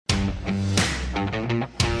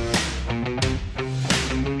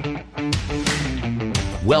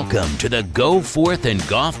Welcome to the Go Forth and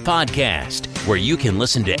Golf Podcast, where you can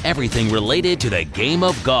listen to everything related to the game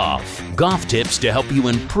of golf. Golf tips to help you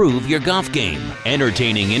improve your golf game,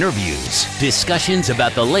 entertaining interviews, discussions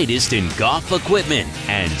about the latest in golf equipment,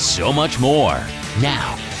 and so much more.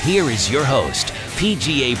 Now, here is your host,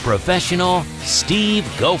 PGA professional Steve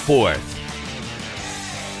Goforth.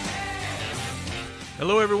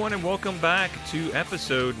 Hello everyone and welcome back to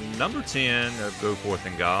episode number 10 of Go Forth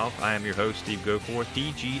and Golf. I am your host Steve Goforth,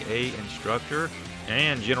 PGA instructor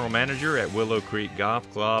and general manager at Willow Creek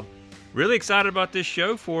Golf Club. Really excited about this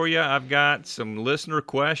show for you. I've got some listener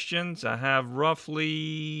questions. I have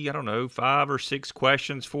roughly, 5 or 6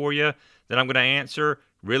 questions for you that I'm going to answer.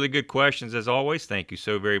 Really good questions as always. Thank you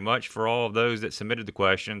so very much for all of those that submitted the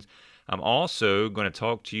questions. I'm also going to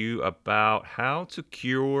talk to you about how to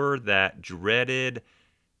cure that dreaded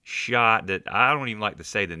shot that I don't even like to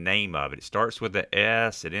say the name of it. It starts with a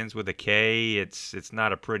S, it ends with a K. It's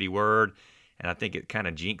not a pretty word, and I think it kind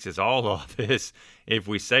of jinxes all of this if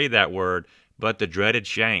we say that word, but the dreaded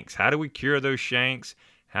shanks. How do we cure those shanks?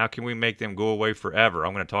 How can we make them go away forever?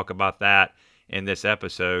 I'm going to talk about that in this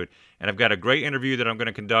episode. And I've got a great interview that I'm going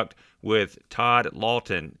to conduct with Todd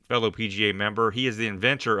Lawton, fellow PGA member. He is the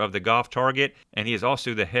inventor of the Golf Target, and he is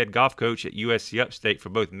also the head golf coach at USC Upstate for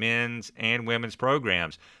both men's and women's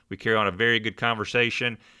programs. We carry on a very good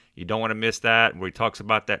conversation. You don't want to miss that, where he talks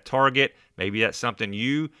about that target. Maybe that's something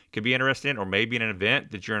you could be interested in, or maybe in an event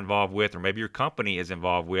that you're involved with, or maybe your company is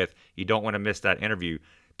involved with. You don't want to miss that interview.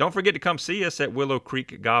 Don't forget to come see us at Willow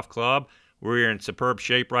Creek Golf Club. We're in superb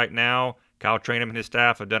shape right now. Kyle Trainham and his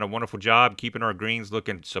staff have done a wonderful job keeping our greens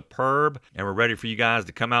looking superb, and we're ready for you guys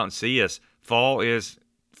to come out and see us. Fall is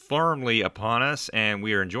firmly upon us, and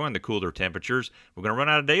we are enjoying the cooler temperatures. We're going to run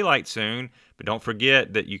out of daylight soon, but don't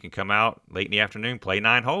forget that you can come out late in the afternoon, play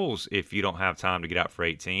 9 holes if you don't have time to get out for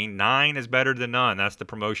 18. 9 is better than none. That's the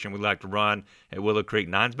promotion we like to run at Willow Creek.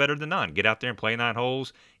 9's better than none. Get out there and play 9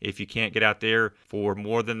 holes if you can't get out there for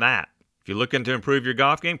more than that. If you're looking to improve your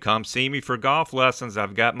golf game, come see me for golf lessons.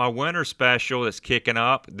 I've got my winter special that's kicking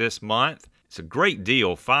up this month. It's a great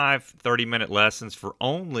deal, 5 30-minute lessons for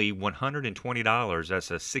only $120.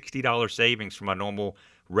 That's a $60 savings from my normal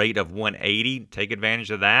rate of $180. Take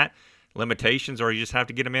advantage of that. Limitations are you just have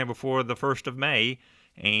to get them in before the 1st of May,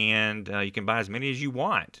 and you can buy as many as you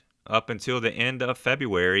want up until the end of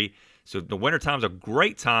February. So the wintertime's a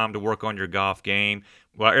great time to work on your golf game.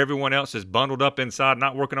 While everyone else is bundled up inside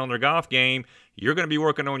not working on their golf game, you're going to be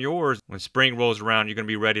working on yours. When spring rolls around, you're going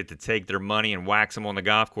to be ready to take their money and wax them on the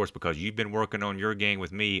golf course because you've been working on your game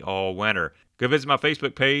with me all winter. Go visit my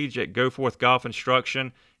Facebook page at Go Forth Golf Instruction.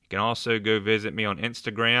 You can also go visit me on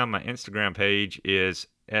Instagram. My Instagram page is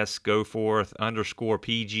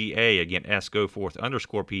sgoforth_PGA. Again,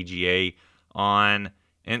 sgoforth_PGA on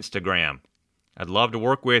Instagram. I'd love to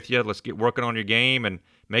work with you. Let's get working on your game and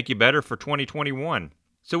make you better for 2021.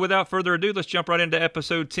 So without further ado, let's jump right into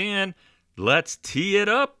episode 10. Let's tee it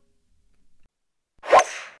up.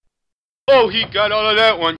 Oh, he got all of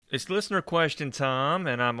that one. It's listener question time,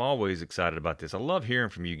 and I'm always excited about this. I love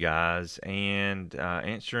hearing from you guys and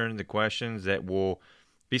answering the questions that will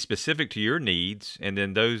be specific to your needs. And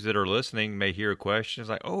then those that are listening may hear questions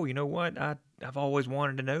like, oh, you know what? I've always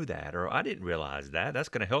wanted to know that, or I didn't realize that. That's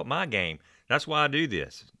going to help my game. That's why I do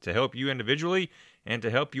this, to help you individually and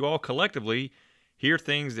to help you all collectively hear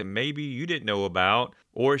things that maybe you didn't know about,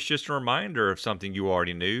 or it's just a reminder of something you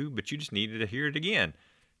already knew, but you just needed to hear it again.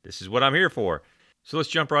 This is what I'm here for. So let's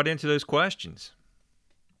jump right into those questions.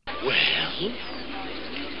 Well,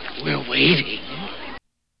 we're waiting.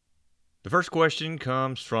 The first question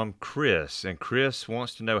comes from Chris, and Chris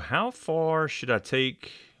wants to know, how far should I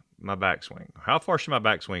take my backswing? How far should my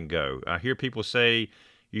backswing go? I hear people say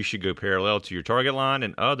you should go parallel to your target line,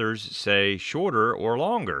 and others say shorter or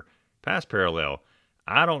longer, past parallel.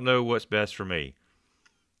 I don't know what's best for me.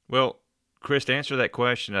 Well, Chris, to answer that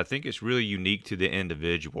question, I think it's really unique to the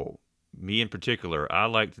individual. Me in particular, I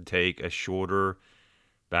like to take a shorter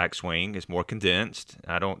backswing. It's more condensed.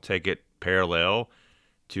 I don't take it parallel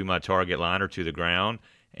to my target line or to the ground,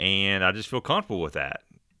 and I just feel comfortable with that.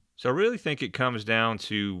 So I really think it comes down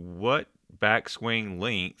to what backswing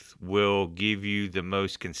length will give you the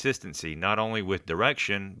most consistency, not only with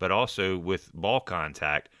direction, but also with ball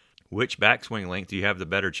contact. Which backswing length do you have the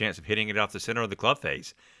better chance of hitting it off the center of the club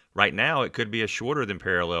face? Right now, it could be a shorter than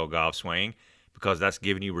parallel golf swing because that's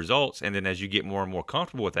giving you results. And then as you get more and more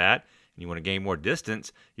comfortable with that, and you want to gain more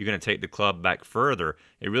distance, you're going to take the club back further.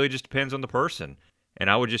 It really just depends on the person. And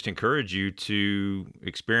I would just encourage you to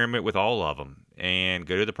experiment with all of them and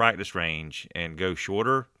go to the practice range and go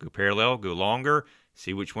shorter, go parallel, go longer,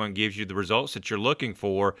 See which one gives you the results that you're looking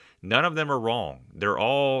for. None of them are wrong. They're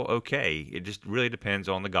all okay. It just really depends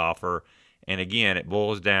on the golfer. And again, it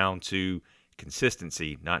boils down to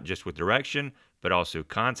consistency, not just with direction, but also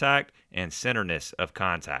contact and centerness of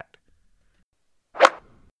contact.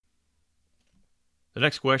 The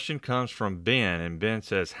next question comes from Ben, and Ben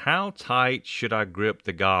says, how tight should I grip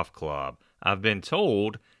the golf club? I've been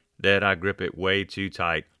told that I grip it way too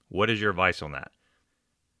tight. What is your advice on that?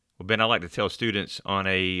 Well, Ben, I like to tell students on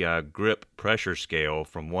a grip pressure scale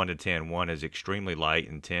from 1 to 10, 1 is extremely light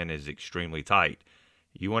and 10 is extremely tight.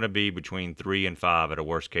 You want to be between 3 and 5 at a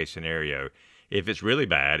worst case scenario. If it's really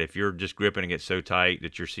bad, if you're just gripping it so tight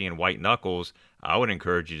that you're seeing white knuckles, I would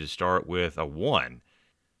encourage you to start with a 1.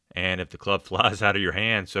 And if the club flies out of your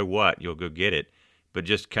hand, so what? You'll go get it. But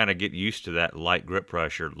just kind of get used to that light grip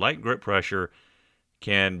pressure. Light grip pressure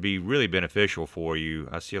can be really beneficial for you.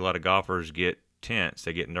 I see a lot of golfers get tense.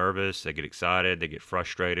 They get nervous, they get excited, they get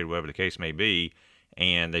frustrated, whatever the case may be,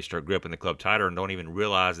 and they start gripping the club tighter and don't even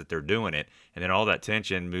realize that they're doing it. And then all that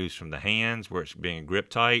tension moves from the hands, where it's being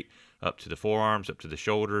gripped tight, up to the forearms, up to the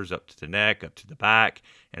shoulders, up to the neck, up to the back.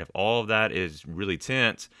 And if all of that is really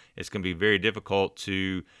tense, it's going to be very difficult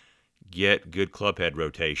to get good club head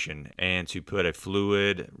rotation and to put a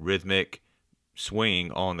fluid, rhythmic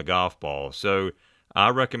swing on the golf ball. So I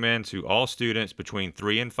recommend to all students between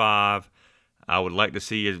 3 and 5. I would like to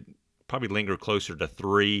see you probably linger closer to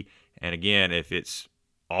 3. And again, if it's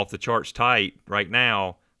off the charts tight right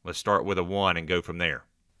now, let's start with a 1 and go from there.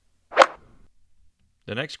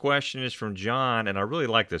 The next question is from John, and I really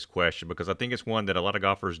like this question because I think it's one that a lot of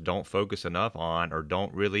golfers don't focus enough on or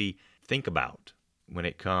don't really think about when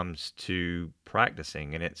it comes to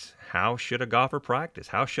practicing. And it's, how should a golfer practice?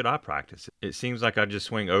 How should I practice? It seems like I just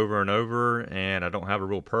swing over and over and I don't have a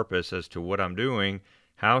real purpose as to what I'm doing.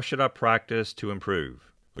 How should I practice to improve?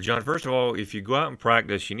 Well, John, first of all, if you go out and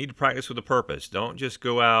practice, you need to practice with a purpose. Don't just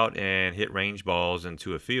go out and hit range balls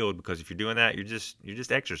into a field, because if you're doing that, you're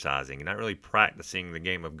just exercising. You're not really practicing the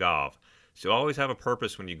game of golf. So always have a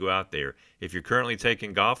purpose when you go out there. If you're currently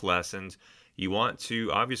taking golf lessons, you want to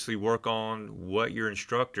obviously work on what your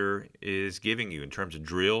instructor is giving you in terms of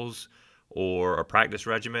drills or a practice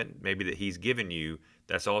regimen maybe that he's given you.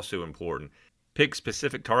 That's also important. Pick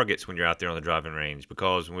specific targets when you're out there on the driving range,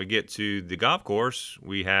 because when we get to the golf course,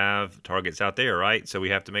 we have targets out there, right? So we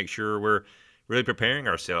have to make sure we're really preparing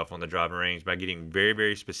ourselves on the driving range by getting very,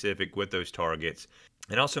 very specific with those targets.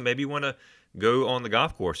 And also maybe you want to go on the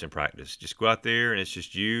golf course and practice. Just go out there and it's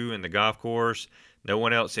just you and the golf course, no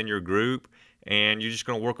one else in your group, and you're just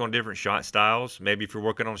going to work on different shot styles. Maybe if you're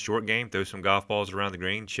working on a short game, throw some golf balls around the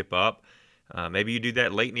green, chip up. Maybe you do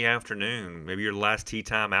that late in the afternoon. Maybe you're the last tee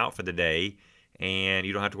time out for the day, and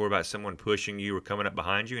you don't have to worry about someone pushing you or coming up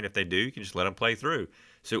behind you. And if they do, you can just let them play through.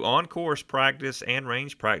 So on-course practice and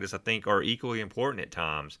range practice, I think, are equally important at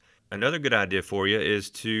times. Another good idea for you is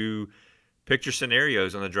to picture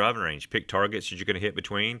scenarios on the driving range. Pick targets that you're going to hit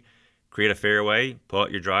between. Create a fairway, pull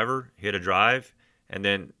out your driver, hit a drive, and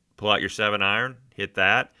then pull out your 7-iron, hit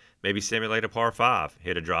that. Maybe simulate a par 5,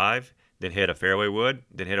 hit a drive, then hit a fairway wood,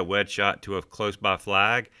 then hit a wedge shot to a close-by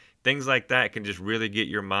flag. Things like that can just really get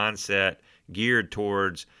your mindset geared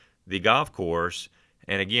towards the golf course.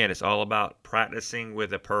 And again, it's all about practicing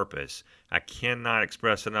with a purpose. I cannot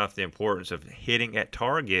express enough the importance of hitting at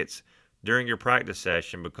targets during your practice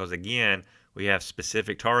session, because again, we have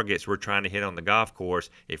specific targets we're trying to hit on the golf course.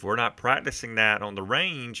 If we're not practicing that on the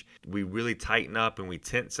range, we really tighten up and we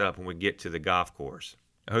tense up when we get to the golf course.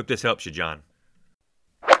 I hope this helps you, John.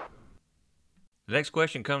 The next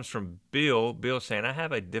question comes from Bill. Bill saying, I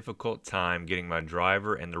have a difficult time getting my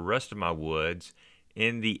driver and the rest of my woods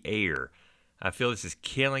in the air. I feel this is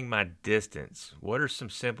killing my distance. What are some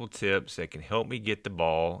simple tips that can help me get the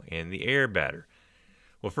ball in the air better?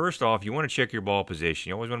 Well, first off, you want to check your ball position.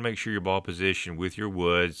 You always want to make sure your ball position with your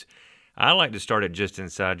woods. I like to start it just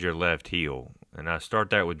inside your left heel. And I start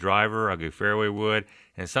that with driver. I go fairway wood.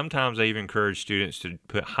 And sometimes I even encourage students to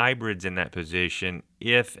put hybrids in that position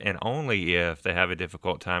if and only if they have a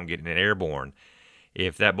difficult time getting it airborne.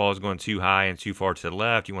 If that ball is going too high and too far to the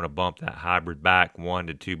left, you want to bump that hybrid back 1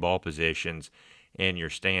 to 2 ball positions in your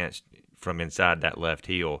stance from inside that left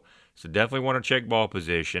heel. So definitely want to check ball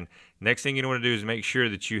position. Next thing you want to do is make sure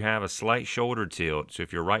that you have a slight shoulder tilt. So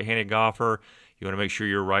if you're a right-handed golfer, you want to make sure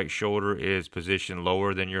your right shoulder is positioned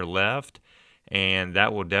lower than your left, and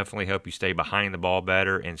that will definitely help you stay behind the ball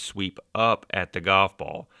better and sweep up at the golf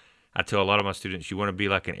ball. I tell a lot of my students, you want to be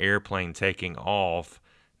like an airplane taking off,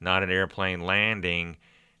 not an airplane landing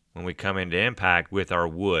when we come into impact with our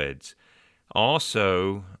woods.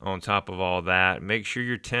 Also, on top of all that, make sure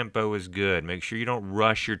your tempo is good. Make sure you don't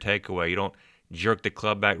rush your takeaway. You don't jerk the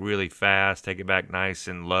club back really fast, take it back nice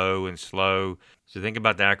and low and slow. So think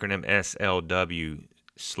about the acronym SLW,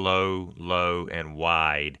 slow, low, and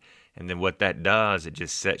wide. And then what that does, it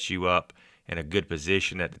just sets you up in a good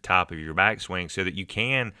position at the top of your backswing so that you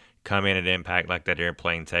can come in at impact like that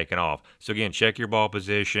airplane taking off. So again, check your ball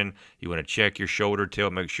position. You want to check your shoulder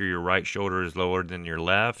tilt, make sure your right shoulder is lower than your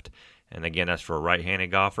left. And again, that's for a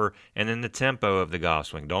right-handed golfer. And then the tempo of the golf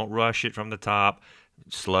swing. Don't rush it from the top.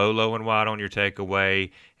 Slow, low, and wide on your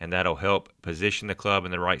takeaway, and that'll help position the club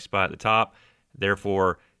in the right spot at the top,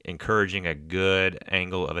 therefore encouraging a good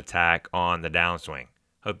angle of attack on the downswing.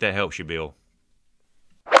 Hope that helps you, Bill.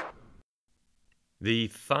 The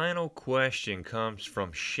final question comes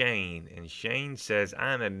from Shane, and Shane says,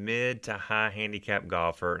 I'm a mid to high handicap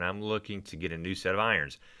golfer, and I'm looking to get a new set of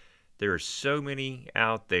irons. There are so many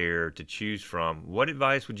out there to choose from. What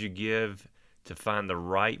advice would you give to find the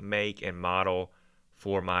right make and model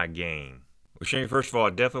for my game? Well, Shane, first of all, I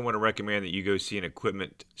definitely want to recommend that you go see an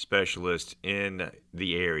equipment specialist in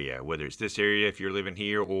the area, whether it's this area if you're living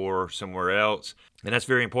here or somewhere else. And that's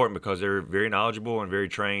very important because they're very knowledgeable and very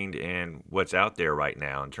trained in what's out there right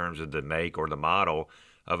now in terms of the make or the model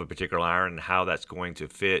of a particular iron and how that's going to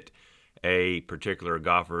fit a particular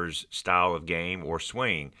golfer's style of game or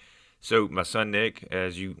swing. So my son Nick,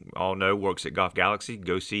 as you all know, works at Golf Galaxy.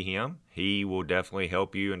 Go see him. He will definitely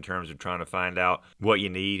help you in terms of trying to find out what you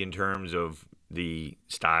need in terms of the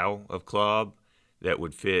style of club that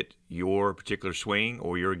would fit your particular swing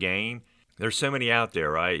or your game. There's so many out there,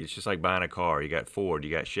 right? It's just like buying a car. You got Ford, you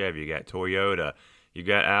got Chevy, you got Toyota, you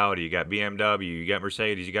got Audi, you got BMW, you got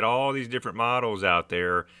Mercedes. You got all these different models out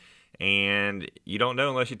there, and you don't know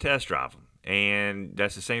unless you test drive them. And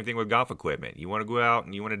that's the same thing with golf equipment. You want to go out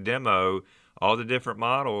and you want to demo all the different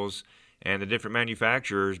models and the different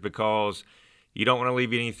manufacturers because you don't want to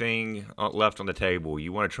leave anything left on the table.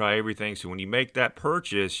 You want to try everything. So when you make that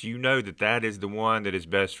purchase, you know that that is the one that is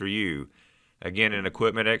best for you. Again, an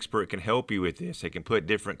equipment expert can help you with this. They can put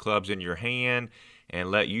different clubs in your hand and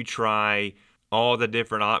let you try all the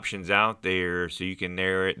different options out there so you can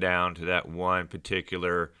narrow it down to that one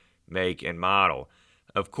particular make and model.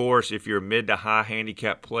 Of course, if you're a mid to high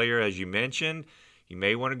handicap player, as you mentioned, you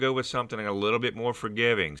may want to go with something a little bit more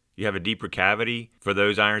forgiving. You have a deeper cavity for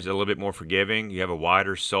those irons that are a little bit more forgiving. You have a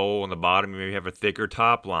wider sole on the bottom. You maybe have a thicker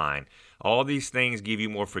top line. All these things give you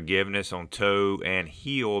more forgiveness on toe and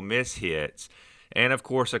heel mishits. And of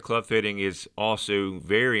course, a club fitting is also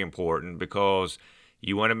very important because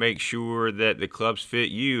you want to make sure that the clubs fit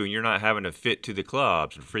you and you're not having to fit to the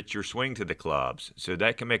clubs or fit your swing to the clubs. So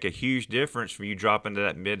that can make a huge difference from you dropping to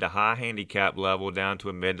that mid to high handicap level down to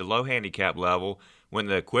a mid to low handicap level when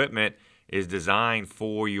the equipment is designed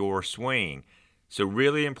for your swing. So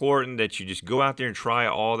really important that you just go out there and try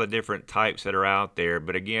all the different types that are out there.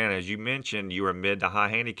 But again, as you mentioned, you're a mid to high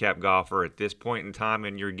handicap golfer. At this point in time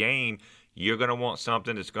in your game, you're going to want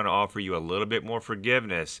something that's going to offer you a little bit more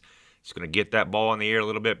forgiveness. It's going to get that ball in the air a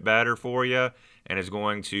little bit better for you, and it's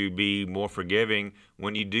going to be more forgiving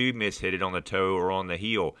when you do mishit it on the toe or on the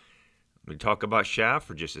heel. We talk about shaft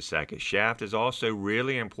for just a second. Shaft is also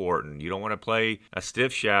really important. You don't want to play a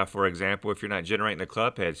stiff shaft, for example, if you're not generating the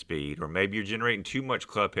club head speed, or maybe you're generating too much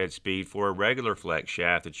club head speed for a regular flex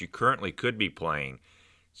shaft that you currently could be playing.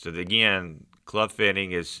 So again, club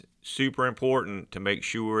fitting is super important to make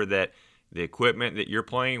sure that the equipment that you're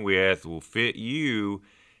playing with will fit you,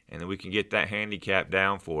 and then we can get that handicap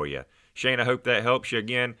down for you. Shane, I hope that helps you.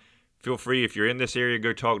 Again, feel free, if you're in this area,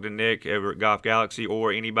 go talk to Nick over at Golf Galaxy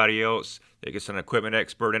or anybody else that is an equipment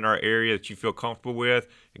expert in our area that you feel comfortable with.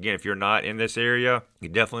 Again, if you're not in this area, you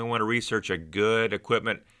definitely want to research a good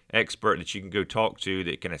equipment expert that you can go talk to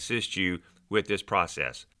that can assist you with this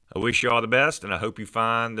process. I wish you all the best, and I hope you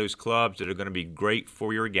find those clubs that are going to be great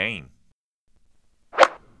for your game.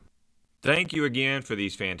 Thank you again for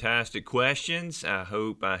these fantastic questions. I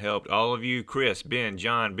hope I helped all of you. Chris, Ben,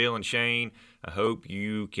 John, Bill, and Shane, I hope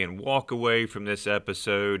you can walk away from this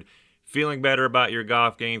episode feeling better about your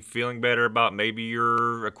golf game, feeling better about maybe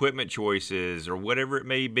your equipment choices or whatever it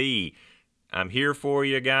may be. I'm here for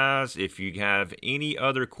you guys. If you have any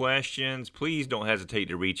other questions, please don't hesitate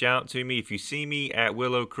to reach out to me. If you see me at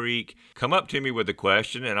Willow Creek, come up to me with a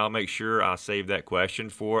question, and I'll make sure I'll save that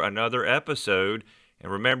question for another episode.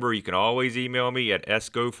 And remember, you can always email me at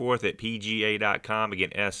sgoforth@pga.com. Again,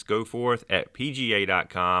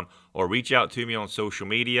 sgoforth@pga.com. Or reach out to me on social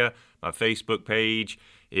media. My Facebook page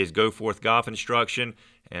is Goforth Golf Instruction,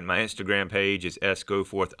 and my Instagram page is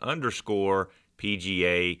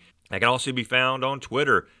sgoforth_PGA. I can also be found on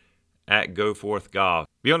Twitter at GoForthGolf.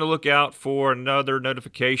 Be on the lookout for another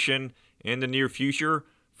notification in the near future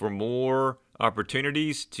for more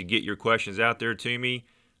opportunities to get your questions out there to me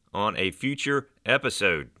on a future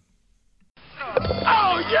episode.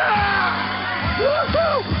 Oh, yeah!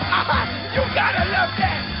 Woo-hoo! You gotta love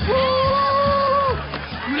that!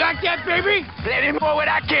 Woo! You like that, baby? Let him know where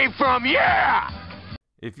that came from, yeah!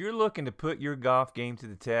 If you're looking to put your golf game to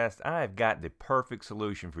the test, I have got the perfect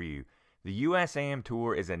solution for you. The USAM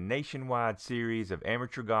Tour is a nationwide series of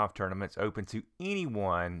amateur golf tournaments open to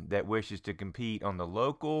anyone that wishes to compete on the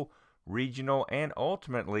local, regional, and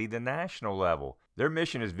ultimately the national level. Their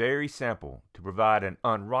mission is very simple: to provide an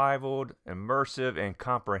unrivaled, immersive, and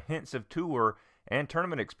comprehensive tour and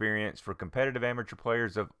tournament experience for competitive amateur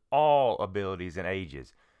players of all abilities and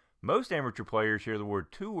ages. Most amateur players hear the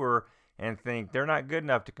word tour and think they're not good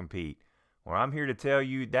enough to compete. Well, I'm here to tell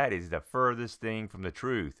you that is the furthest thing from the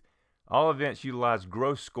truth. All events utilize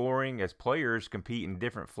gross scoring as players compete in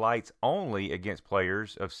different flights only against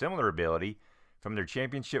players of similar ability, from their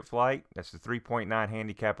championship flight, that's the 3.9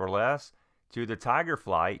 handicap or less, to the Tiger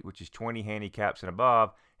flight, which is 20 handicaps and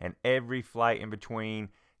above, and every flight in between.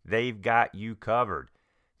 They've got you covered.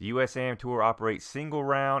 The USAM Tour operates single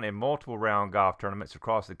round and multiple round golf tournaments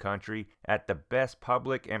across the country at the best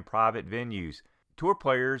public and private venues. Tour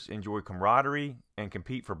players enjoy camaraderie and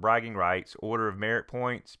compete for bragging rights, order of merit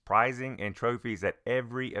points, prizing, and trophies at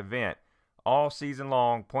every event. All season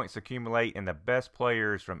long, points accumulate and the best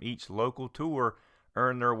players from each local tour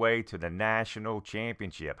earn their way to the national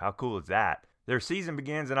championship. How cool is that? Their season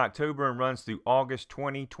begins in October and runs through August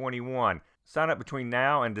 2021. Sign up between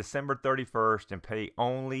now and December 31st and pay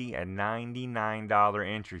only a $99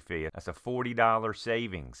 entry fee. That's a $40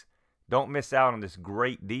 savings. Don't miss out on this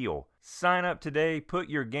great deal. Sign up today, put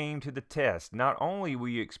your game to the test. Not only will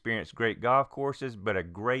you experience great golf courses, but a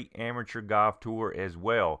great amateur golf tour as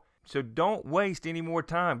well. So don't waste any more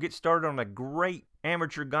time. Get started on a great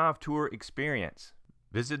amateur golf tour experience.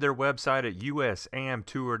 Visit their website at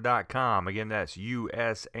usamtour.com. Again, that's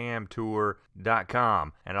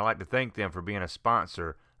usamtour.com. And I'd like to thank them for being a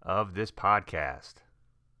sponsor of this podcast.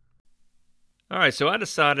 All right, so I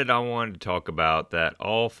decided I wanted to talk about that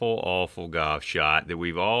awful golf shot that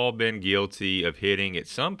we've all been guilty of hitting at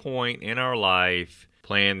some point in our life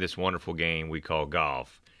playing this wonderful game we call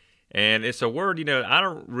golf. And it's a word, I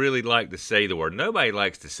don't really like to say the word. Nobody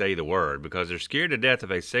likes to say the word because they're scared to death if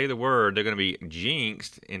they say the word, they're going to be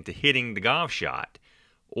jinxed into hitting the golf shot.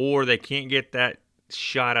 Or they can't get that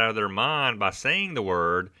shot out of their mind by saying the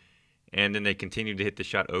word, and then they continue to hit the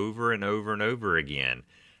shot over and over and over again.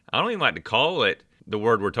 I don't even like to call it the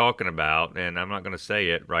word we're talking about, and I'm not going to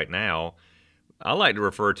say it right now. I like to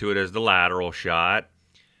refer to it as the lateral shot.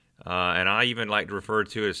 And I even like to refer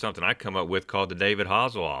to it as something I come up with called the David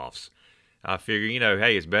Hasselhoffs. I figure,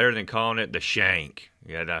 hey, it's better than calling it the shank.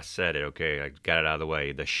 Yeah, I said it, okay, I got it out of the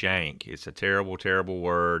way. The shank. It's a terrible, terrible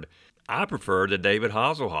word. I prefer the David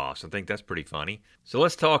Hasselhoffs. I think that's pretty funny. So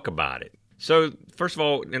let's talk about it. So first of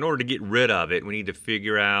all, in order to get rid of it, we need to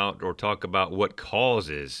figure out or talk about what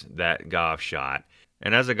causes that golf shot.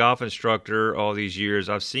 And as a golf instructor all these years,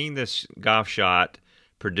 I've seen this golf shot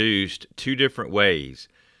produced two different ways.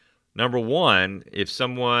 Number one, if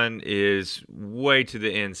someone is way to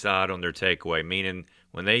the inside on their takeaway, meaning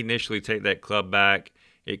when they initially take that club back,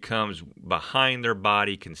 it comes behind their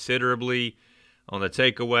body considerably on the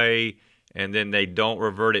takeaway, and then they don't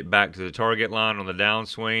revert it back to the target line on the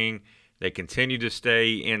downswing. They continue to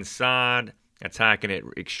stay inside, attacking it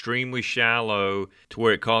extremely shallow to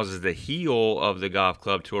where it causes the heel of the golf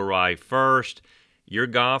club to arrive first. Your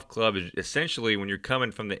golf club is essentially, when you're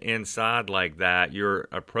coming from the inside like that, you're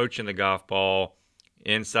approaching the golf ball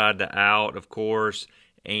inside to out, of course,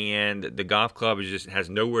 and the golf club has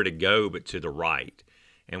nowhere to go but to the right.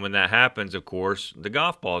 And when that happens, of course, the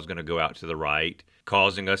golf ball is going to go out to the right,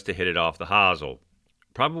 causing us to hit it off the hosel.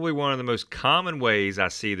 Probably one of the most common ways I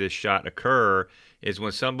see this shot occur is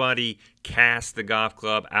when somebody casts the golf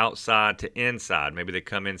club outside to inside. Maybe they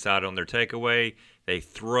come inside on their takeaway. They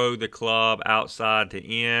throw the club outside to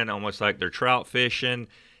in, almost like they're trout fishing.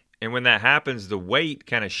 And when that happens, the weight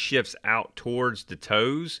kind of shifts out towards the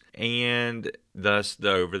toes and thus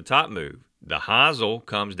the over-the-top move. The hosel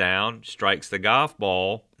comes down, strikes the golf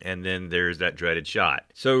ball, and then there's that dreaded shot.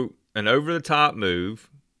 So an over-the-top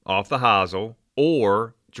move off the hosel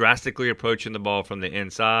or drastically approaching the ball from the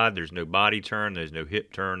inside. There's no body turn, there's no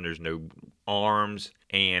hip turn, there's no arms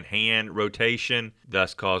and hand rotation,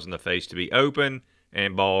 thus causing the face to be open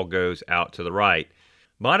and ball goes out to the right.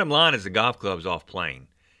 Bottom line is the golf club's off plane.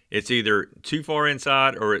 It's either too far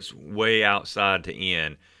inside or it's way outside to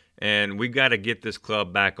in. And we've got to get this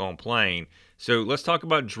club back on plane. So let's talk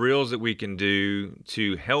about drills that we can do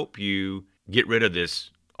to help you get rid of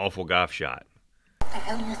this awful golf shot. the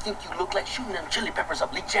hell you think you look like shooting them chili peppers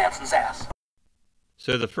up Lee Jansen's ass?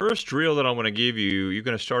 So the first drill that I want to give you, you're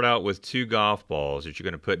going to start out with 2 golf balls that you're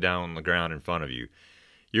going to put down on the ground in front of you.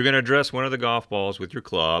 You're going to address one of the golf balls with your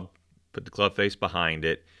club, put the club face behind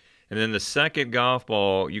it, and then the second golf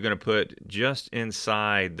ball you're going to put just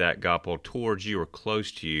inside that golf ball towards you or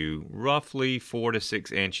close to you, roughly 4 to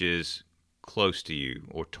 6 inches close to you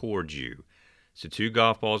or towards you. So 2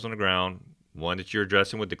 golf balls on the ground, one that you're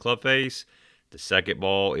addressing with the club face, the second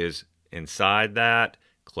ball is inside that,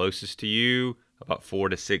 closest to you, about 4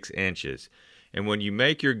 to 6 inches. And when you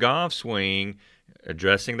make your golf swing,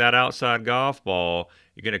 addressing that outside golf ball,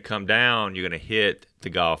 you're going to come down, you're going to hit the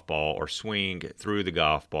golf ball or swing through the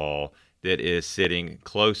golf ball that is sitting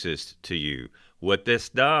closest to you. What this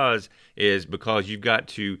does is, because you've got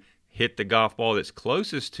to hit the golf ball that's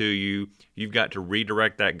closest to you, you've got to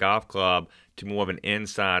redirect that golf club to more of an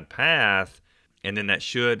inside path, and then that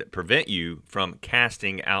should prevent you from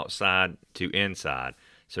casting outside to inside.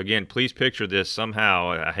 So again, please picture this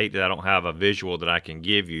somehow. I hate that I don't have a visual that I can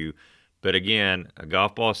give you, but again, a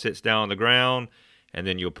golf ball sits down on the ground, and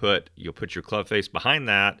then you'll put your club face behind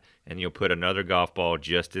that, and you'll put another golf ball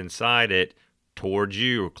just inside it, towards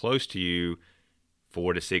you or close to you,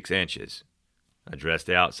 4 to 6 inches. Address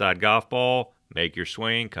the outside golf ball, make your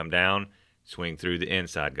swing, come down, swing through the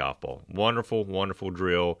inside golf ball. Wonderful, wonderful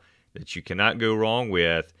drill that you cannot go wrong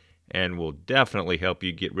with, and will definitely help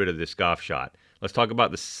you get rid of this golf shot. Let's talk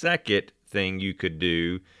about the second thing you could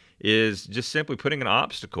do, is just simply putting an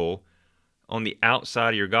obstacle on the outside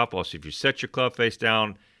of your golf ball. So if you set your club face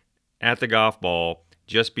down at the golf ball,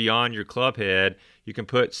 just beyond your club head, you can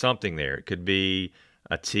put something there. It could be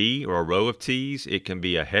a tee or a row of tees. It can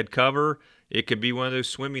be a head cover. It could be one of those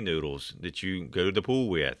swimming noodles that you go to the pool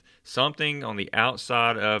with. Something on the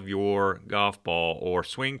outside of your golf ball or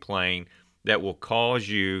swing plane that will cause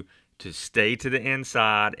you to stay to the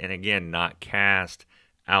inside and, again, not cast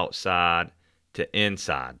outside to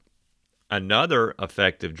inside. Another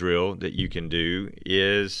effective drill that you can do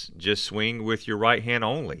is just swing with your right hand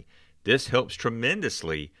only. This helps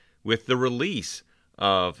tremendously with the release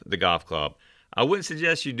of the golf club. I wouldn't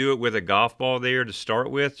suggest you do it with a golf ball there to start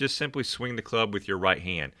with. Just simply swing the club with your right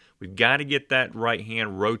hand. We've got to get that right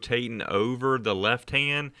hand rotating over the left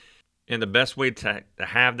hand. And the best way to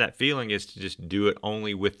have that feeling is to just do it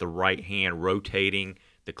only with the right hand rotating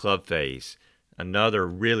the club face. Another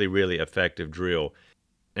really, really effective drill.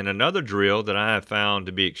 And another drill that I have found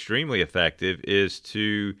to be extremely effective is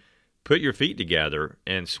to put your feet together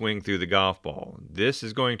and swing through the golf ball. This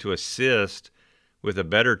is going to assist with a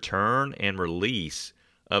better turn and release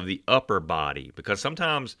of the upper body, because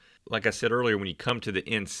sometimes, like I said earlier, when you come to the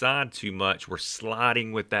inside too much, we're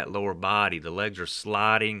sliding with that lower body. The legs are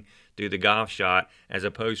sliding through the golf shot, as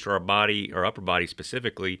opposed to our body, or upper body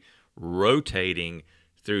specifically, rotating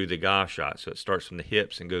through the golf shot. So it starts from the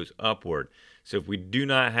hips and goes upward. So if we do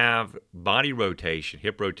not have body rotation,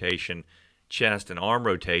 hip rotation, chest and arm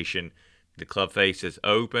rotation, the club face is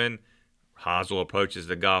open, Hazel approaches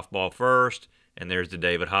the golf ball first, and there's the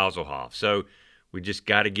David Hasselhoff. So we just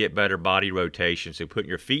got to get better body rotation. So putting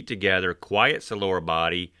your feet together quiets the lower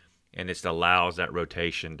body, and it allows that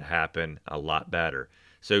rotation to happen a lot better.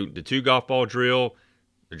 So the 2 golf ball drill,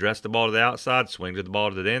 address the ball to the outside, swing to the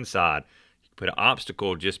ball to the inside. You can put an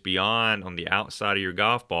obstacle just beyond on the outside of your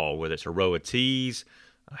golf ball, whether it's a row of tees,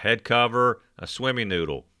 a head cover, a swimming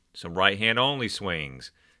noodle, some right hand only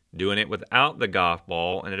swings, doing it without the golf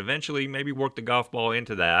ball, and then eventually maybe work the golf ball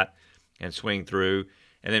into that and swing through.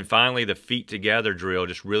 And then finally the feet together drill,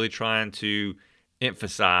 just really trying to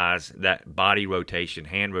emphasize that body rotation,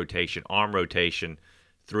 hand rotation, arm rotation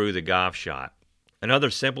through the golf shot.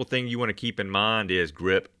 Another simple thing you want to keep in mind is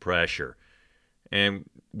grip pressure. And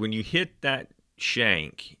when you hit that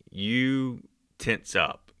shank, you tense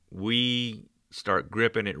up. We start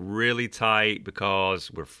gripping it really tight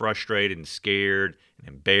because we're frustrated and scared and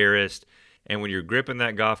embarrassed. And when you're gripping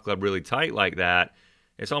that golf club really tight like that,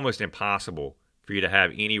 it's almost impossible for you to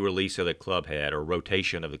have any release of the club head or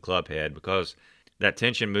rotation of the club head, because that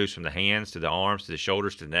tension moves from the hands to the arms to the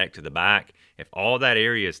shoulders to the neck to the back. If all that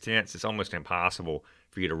area is tense, it's almost impossible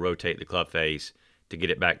for you to rotate the club face to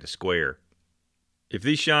get it back to square. If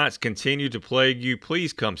these shots continue to plague you,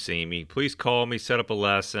 please come see me. Please call me, set up a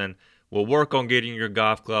lesson. We'll work on getting your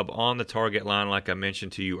golf club on the target line like I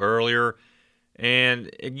mentioned to you earlier. And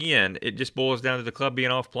again, it just boils down to the club being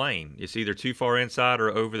off plane. It's either too far inside or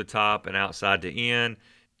over the top and outside to in.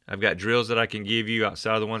 I've got drills that I can give you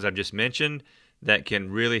outside of the ones I've just mentioned that can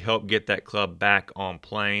really help get that club back on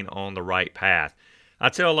plane, on the right path. I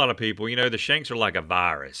tell a lot of people, the shanks are like a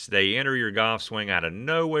virus. They enter your golf swing out of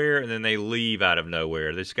nowhere, and then they leave out of nowhere.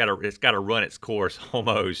 It's got to run its course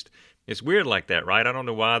almost. It's weird like that, right? I don't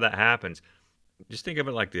know why that happens. Just think of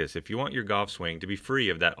it like this. If you want your golf swing to be free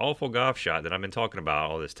of that awful golf shot that I've been talking about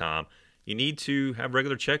all this time, you need to have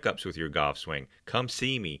regular checkups with your golf swing. Come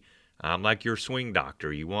see me. I'm like your swing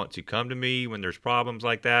doctor. You want to come to me when there's problems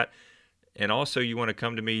like that. And also you want to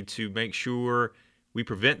come to me to make sure we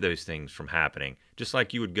prevent those things from happening. Just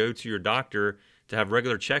like you would go to your doctor to have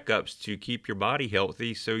regular checkups to keep your body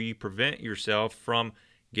healthy so you prevent yourself from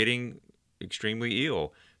getting extremely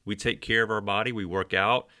ill. We take care of our body. We work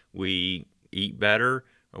out. We eat better.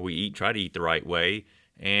 Or we try to eat the right way.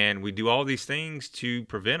 And we do all these things to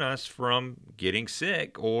prevent us from getting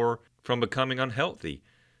sick or from becoming unhealthy.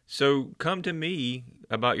 So come to me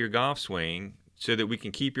about your golf swing so that we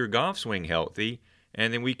can keep your golf swing healthy,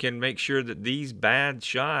 and then we can make sure that these bad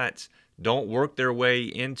shots don't work their way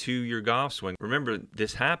into your golf swing. Remember,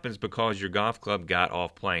 this happens because your golf club got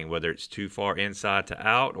off playing, whether it's too far inside to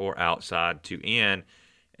out or outside to in,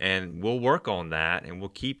 and we'll work on that, and we'll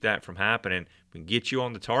keep that from happening. We can get you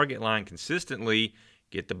on the target line consistently,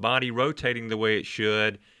 get the body rotating the way it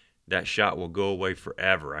should. That shot will go away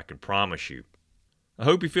forever, I can promise you. I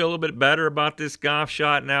hope you feel a little bit better about this golf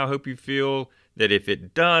shot now. I hope you feel that if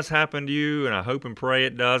it does happen to you, and I hope and pray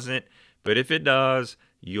it doesn't, but if it does,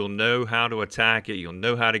 you'll know how to attack it. You'll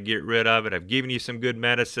know how to get rid of it. I've given you some good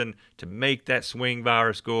medicine to make that swing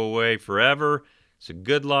virus go away forever. So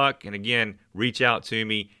good luck, and again, reach out to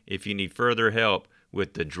me if you need further help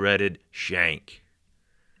with the dreaded shank.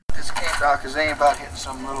 This camp doc is ain't about hitting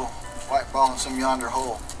some little white ball in some yonder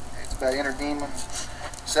hole. It's about inner demons,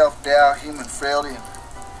 self-doubt, human frailty, and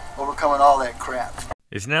overcoming all that crap.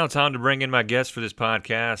 It's now time to bring in my guest for this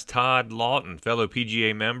podcast, Todd Lawton, fellow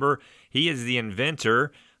PGA member. He is the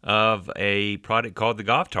inventor of a product called the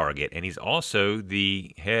Golf Target, and he's also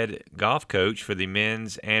the head golf coach for the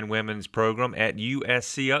men's and women's program at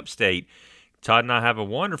USC Upstate. Todd and I have a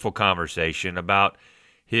wonderful conversation about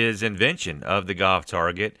his invention of the Golf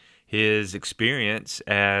Target, his experience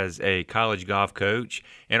as a college golf coach,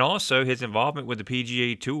 and also his involvement with the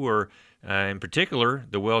PGA Tour, in particular,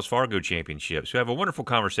 the Wells Fargo Championship. So we have a wonderful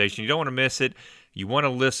conversation. You don't want to miss it. You want to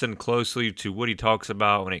listen closely to what he talks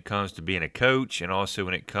about when it comes to being a coach, and also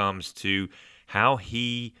when it comes to how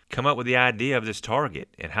he come up with the idea of this target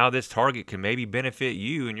and how this target can maybe benefit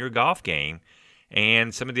you in your golf game,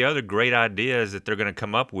 and some of the other great ideas that they're going to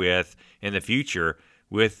come up with in the future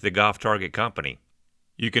with the Golf Target company.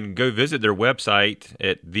 You can go visit their website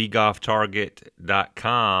at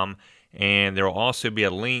thegolftarget.com, and there will also be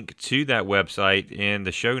a link to that website in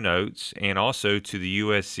the show notes, and also to the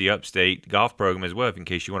USC Upstate golf program as well, in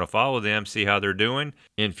case you want to follow them, see how they're doing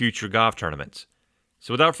in future golf tournaments.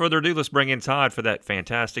 So without further ado, let's bring in Todd for that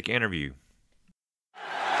fantastic interview.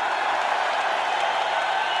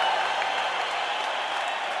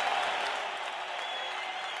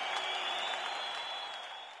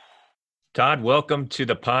 Todd, welcome to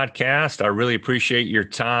the podcast. I really appreciate your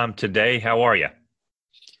time today. How are you?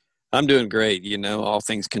 I'm doing great. All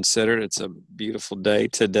things considered, it's a beautiful day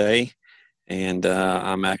today, and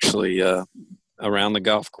I'm actually around the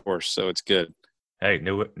golf course, so it's good. Hey,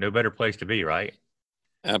 no better place to be, right?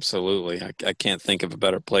 Absolutely. I can't think of a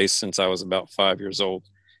better place since I was about 5 years old.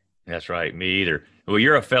 That's right. Me either. Well,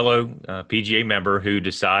 you're a fellow PGA member who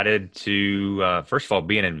decided to, first of all,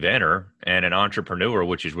 be an inventor and an entrepreneur,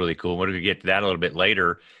 which is really cool. We're going to get to that a little bit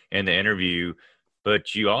later in the interview.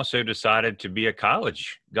 But you also decided to be a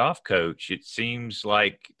college golf coach. It seems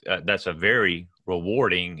like that's a very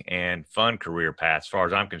rewarding and fun career path, as far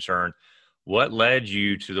as I'm concerned. What led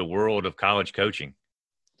you to the world of college coaching?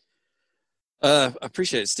 I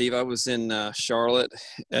appreciate it, Steve. I was in Charlotte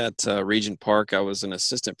at Regent Park. I was an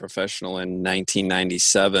assistant professional in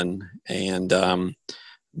 1997, and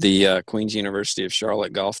the Queen's University of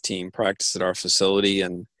Charlotte golf team practiced at our facility,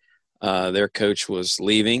 and their coach was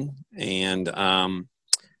leaving, and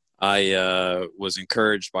I was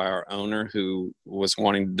encouraged by our owner, who was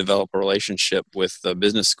wanting to develop a relationship with the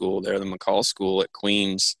business school there, the McCall School at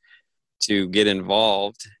Queen's, to get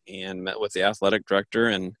involved, and met with the athletic director,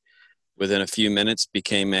 and within a few minutes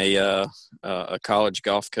became a college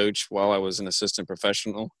golf coach while I was an assistant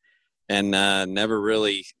professional, and never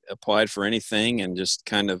really applied for anything, and just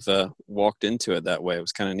kind of walked into it that way. It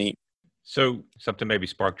was kind of neat. So something maybe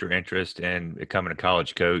sparked your interest in becoming a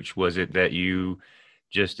college coach. Was it that you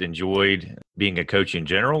just enjoyed being a coach in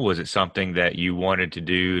general? Was it something that you wanted to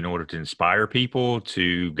do in order to inspire people,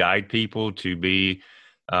 to guide people, to be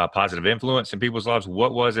a positive influence in people's lives?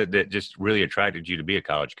 What was it that just really attracted you to be a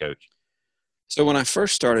college coach? So when I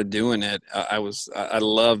first started doing it, I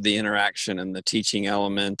loved the interaction and the teaching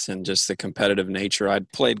element and just the competitive nature. I'd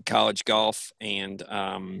played college golf and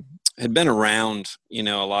had been around, a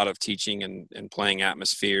lot of teaching and playing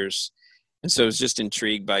atmospheres. And so I was just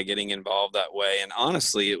intrigued by getting involved that way. And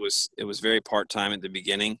honestly, it was very part-time at the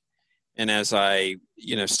beginning. And as I,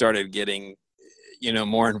 started getting,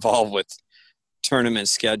 more involved with tournament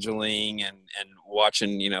scheduling and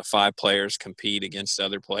watching, 5 players compete against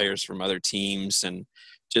other players from other teams, and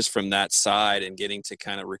just from that side and getting to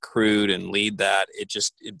kind of recruit and lead that,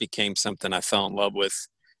 it became something I fell in love with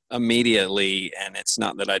immediately. And it's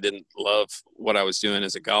not that I didn't love what I was doing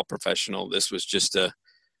as a golf professional. This was just a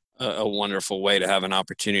wonderful way to have an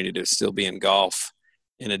opportunity to still be in golf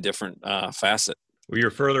in a different facet. Well,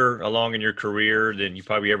 you're further along in your career than you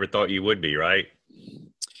probably ever thought you would be, right?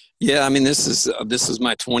 Yeah, I mean, this is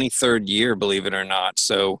my 23rd year, believe it or not.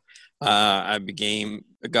 So I became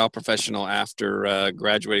a golf professional after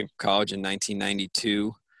graduating from college in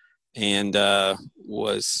 1992, and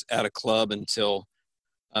was at a club until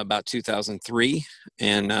about 2003.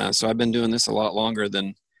 And so I've been doing this a lot longer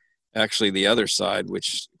than actually the other side,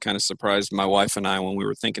 which kind of surprised my wife and I when we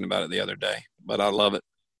were thinking about it the other day. But I love it.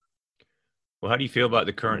 Well, how do you feel about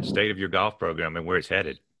the current state of your golf program and where it's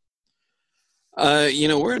headed?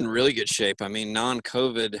 We're in really good shape. I mean,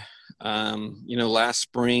 non-COVID, last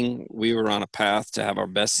spring we were on a path to have our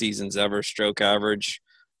best seasons ever, stroke average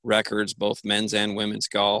records, both men's and women's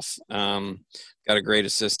golf. Got a great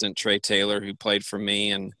assistant, Trey Taylor, who played for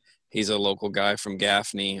me, and he's a local guy from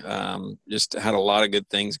Gaffney. Just had a lot of good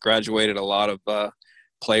things, graduated a lot of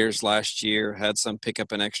players last year, had some pick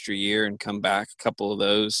up an extra year and come back, a couple of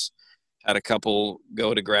those. Had a couple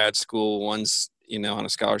go to grad school. One's, on a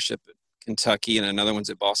scholarship at Kentucky, and another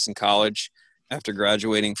one's at Boston College after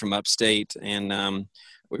graduating from upstate. And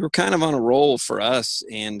we were kind of on a roll for us,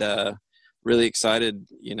 and really excited,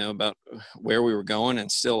 about where we were going,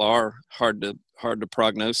 and still are. Hard to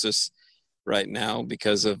prognosis right now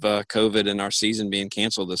because of COVID and our season being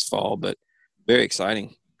canceled this fall, but very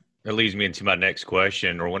exciting. That leads me into my next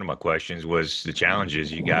question, or one of my questions, was the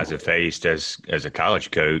challenges you guys have faced as a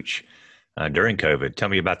college coach during COVID. Tell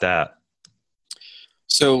me about that.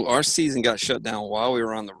 So our season got shut down while we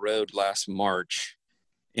were on the road last March,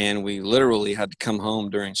 and we literally had to come home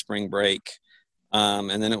during spring break, and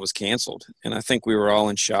then it was canceled. And I think we were all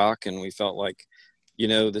in shock, and we felt like,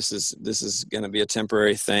 this is going to be a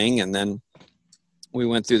temporary thing. And then we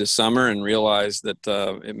went through the summer and realized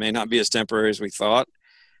that it may not be as temporary as we thought.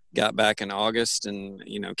 Got back in August and,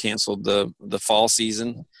 canceled the fall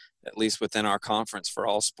season, at least within our conference, for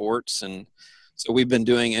all sports. And so we've been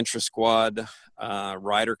doing intra-squad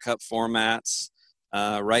Ryder Cup formats.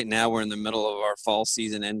 Right now we're in the middle of our fall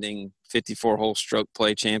season ending 54-hole stroke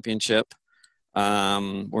play championship.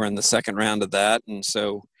 We're in the second round of that. And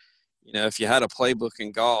so, if you had a playbook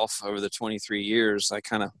in golf over the 23 years, I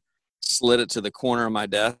kind of slid it to the corner of my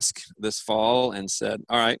desk this fall and said,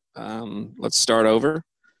 all right, let's start over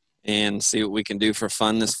and see what we can do for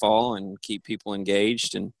fun this fall and keep people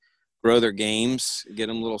engaged and grow their games, get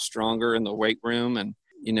them a little stronger in the weight room, and,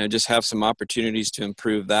 just have some opportunities to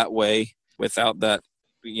improve that way without that,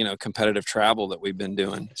 competitive travel that we've been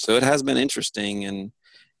doing. So it has been interesting, and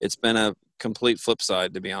it's been a complete flip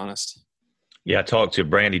side, to be honest. Yeah, I talked to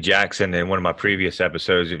Brandy Jackson in one of my previous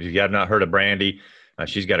episodes. If you have not heard of Brandy,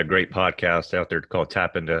 she's got a great podcast out there called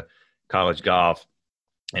Tap Into College Golf.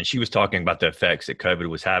 And she was talking about the effects that COVID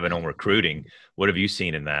was having on recruiting. What have you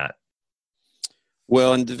seen in that?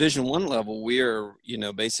 Well, in Division I level, we are,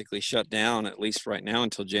 basically shut down, at least right now,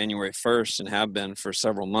 until January 1st, and have been for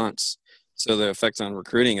several months. So the effect on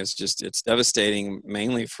recruiting is it's devastating,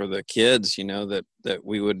 mainly for the kids, that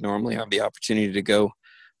we would normally have the opportunity to go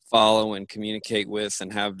follow and communicate with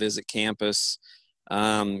and have visit campus.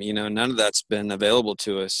 None of that's been available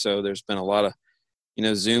to us. So there's been a lot of,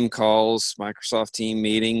 Zoom calls, Microsoft team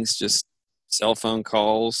meetings, just cell phone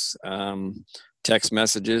calls, text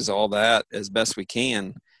messages, all that as best we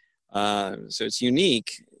can. So it's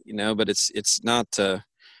unique, but it's not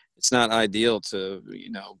ideal to,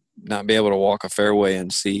 not be able to walk a fairway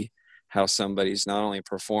and see how somebody's not only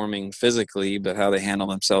performing physically, but how they handle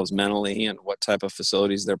themselves mentally and what type of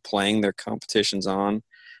facilities they're playing their competitions on.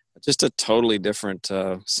 Just a totally different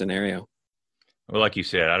scenario. Well, like you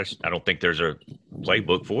said, I don't think there's a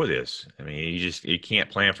playbook for this. I mean, you can't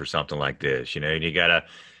plan for something like this. You got to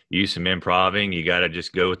use some improving. You got to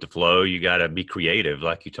just go with the flow. You got to be creative,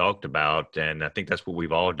 like you talked about. And I think that's what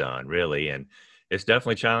we've all done, really. And it's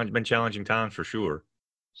definitely been challenging times for sure.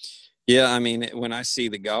 Yeah, I mean, when I see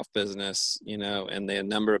the golf business, and the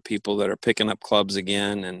number of people that are picking up clubs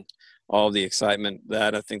again and all the excitement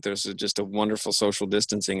that I think there's just a wonderful social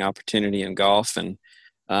distancing opportunity in golf. And,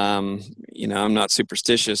 you know, I'm not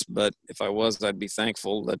superstitious, but if I was, I'd be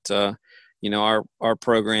thankful that, you know, our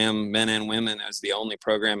program, men and women, is the only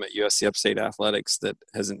program at USC Upstate Athletics that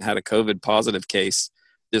hasn't had a COVID positive case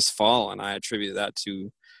this fall. And I attribute that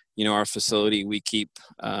to, you know, our facility. We keep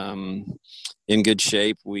in good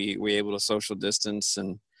shape. We're able to social distance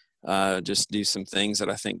and just do some things that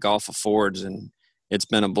I think golf affords. And it's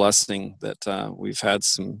been a blessing that we've had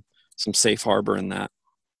some safe harbor in that.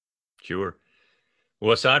 Sure.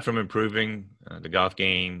 Well, aside from improving the golf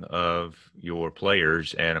game of your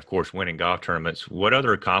players and, of course, winning golf tournaments, what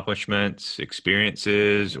other accomplishments,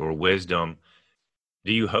 experiences, or wisdom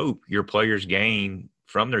do you hope your players gain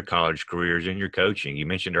from their college careers in your coaching? You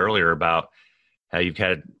mentioned earlier about how you've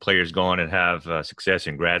had players go on and have success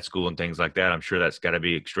in grad school and things like that. I'm sure that's got to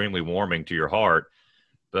be extremely warming to your heart.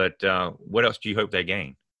 But what else do you hope they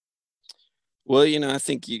gain? Well, you know, I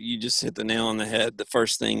think you just hit the nail on the head. The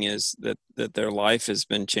first thing is that their life has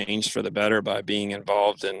been changed for the better by being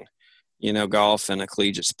involved in, you know, golf and a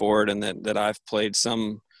collegiate sport, and that I've played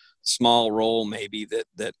some small role maybe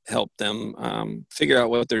that helped them figure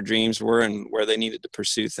out what their dreams were and where they needed to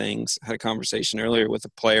pursue things. I had a conversation earlier with a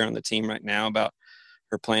player on the team right now about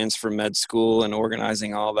her plans for med school and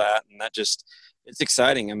organizing all that. And that just, it's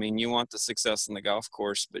exciting. I mean, you want the success on the golf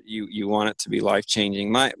course, but you want it to be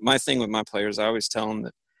life-changing. My thing with my players, I always tell them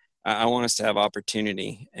that I want us to have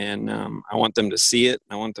opportunity, and I want them to see it.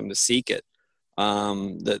 I want them to seek it.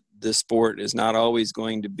 That this sport is not always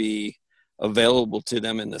going to be available to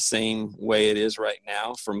them in the same way it is right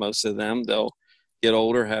now. For most of them, they'll get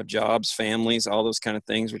older, have jobs, families, all those kind of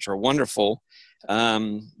things, which are wonderful.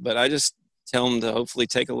 But I just tell them to hopefully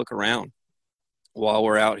take a look around while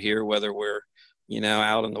we're out here, whether we're, you know,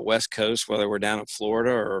 out on the West Coast, whether we're down in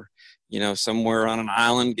Florida or, you know, somewhere on an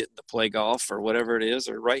island getting to play golf or whatever it is,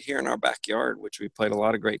 or right here in our backyard, which we played a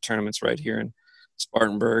lot of great tournaments right here in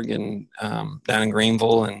Spartanburg and down in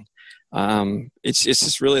Greenville. And it's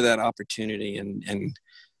just really that opportunity, and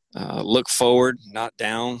look forward, not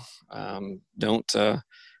down. Don't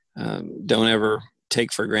ever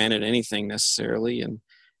take for granted anything necessarily,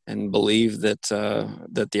 and believe that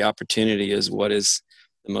the opportunity is what is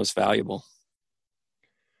the most valuable.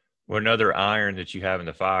 Well, another iron that you have in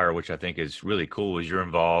the fire, which I think is really cool, is you're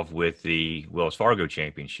involved with the Wells Fargo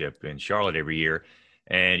Championship in Charlotte every year,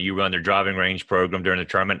 and you run their driving range program during the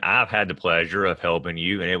tournament. I've had the pleasure of helping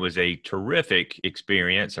you, and it was a terrific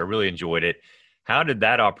experience. I really enjoyed it. How did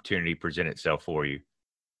that opportunity present itself for you?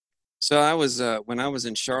 So I was when I was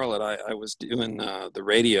in Charlotte, I was doing the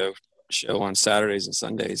radio show on Saturdays and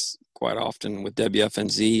Sundays quite often with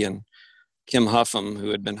WFNZ, and Kim Huffam, who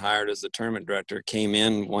had been hired as the tournament director, came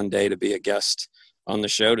in one day to be a guest on the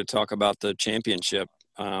show to talk about the championship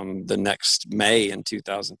the next May in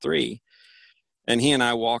 2003. And he and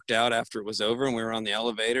I walked out after it was over, and we were on the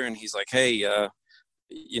elevator, and he's like, "Hey,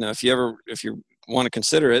 you know, if you want to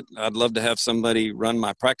consider it, I'd love to have somebody run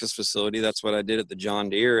my practice facility." That's what I did at the John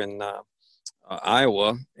Deere in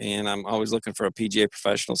Iowa. And I'm always looking for a PGA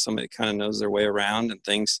professional, somebody that kind of knows their way around and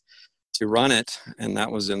things, to run it. And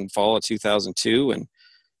that was in fall of 2002. And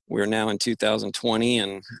we're now in 2020,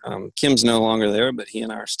 and Kim's no longer there, but he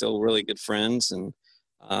and I are still really good friends. And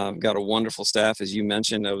I've got a wonderful staff. As you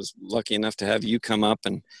mentioned, I was lucky enough to have you come up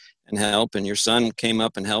and help, and your son came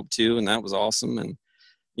up and helped too. And that was awesome. And,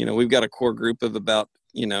 you know, we've got a core group of about,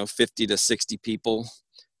 50 to 60 people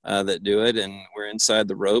that do it. And we're inside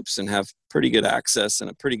the ropes and have pretty good access and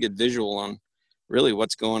a pretty good visual on really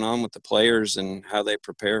what's going on with the players and how they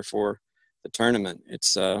prepare for the tournament.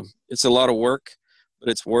 It's a lot of work, but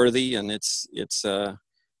it's worthy, and it's a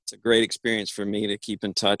great experience for me to keep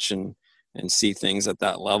in touch and see things at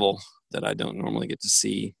that level that I don't normally get to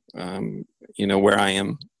see, where I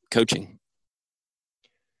am coaching.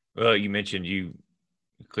 Well, you mentioned you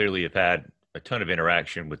clearly have had a ton of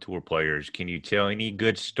interaction with tour players. Can you tell any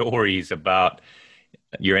good stories about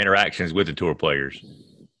your interactions with the tour players?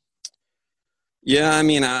 Yeah, I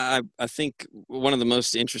mean, I think one of the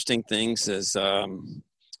most interesting things is, and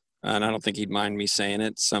I don't think he'd mind me saying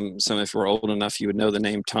it, some if we're old enough, you would know the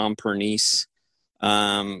name Tom Pernice.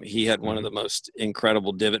 He had one of the most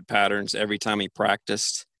incredible divot patterns every time he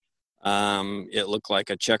practiced. It looked like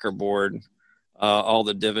a checkerboard. All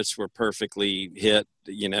the divots were perfectly hit.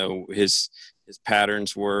 His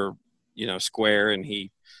patterns were, square, and he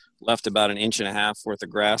left about 1.5 inches worth of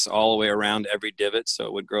grass all the way around every divot, so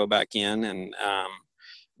it would grow back in. And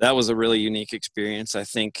that was a really unique experience. I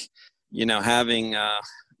think, having,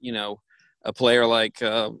 a player like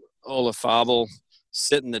Olaf Fabel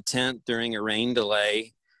sit in the tent during a rain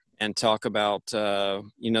delay and talk about,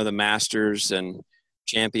 the Masters and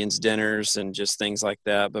Champions dinners and just things like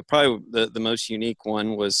that. But probably the most unique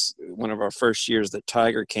one was one of our first years that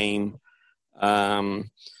Tiger came.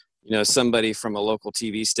 Somebody from a local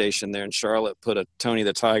TV station there in Charlotte put a Tony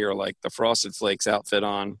the Tiger, like the Frosted Flakes outfit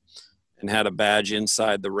on, and had a badge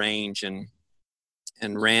inside the range and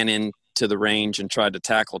ran into the range and tried to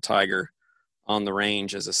tackle Tiger on the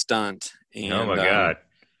range as a stunt. And, oh my God.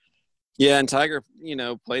 Yeah. And Tiger,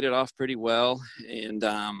 played it off pretty well. And,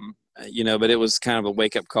 but it was kind of a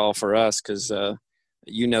wake up call for us. Cause,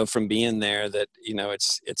 from being there that,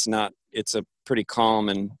 it's a pretty calm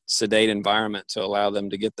and sedate environment to allow them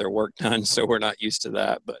to get their work done. So we're not used to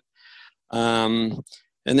that, but,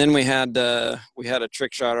 and then we had a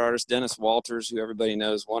trick shot artist, Dennis Walters, who everybody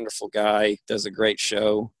knows, wonderful guy, does a great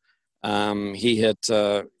show. He hit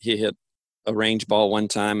a range ball one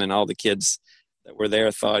time, and all the kids that were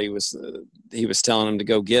there thought he was telling them to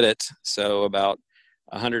go get it. So about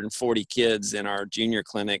 140 kids in our junior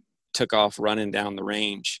clinic took off running down the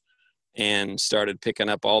range and started picking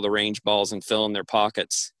up all the range balls and filling their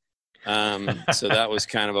pockets. So that was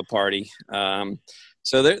kind of a party.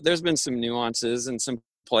 So there's been some nuances, and some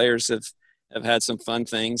players have had some fun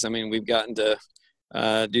things. I mean, we've gotten to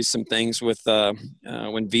do some things with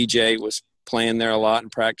when VJ was playing there a lot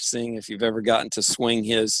and practicing. If you've ever gotten to swing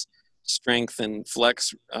his strength and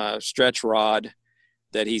flex stretch rod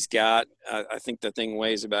that he's got, I think the thing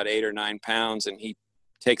weighs about 8 or 9 pounds, and he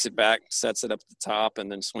takes it back, sets it up at the top,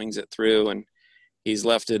 and then swings it through. And he's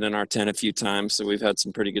left it in our tent a few times. So we've had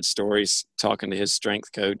some pretty good stories talking to his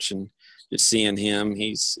strength coach and just seeing him.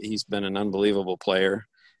 He's been an unbelievable player.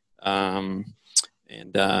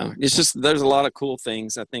 It's just, there's a lot of cool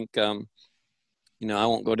things. I think, I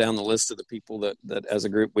won't go down the list of the people that as a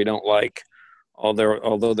group we don't like,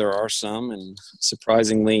 although there are some, and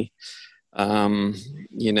surprisingly,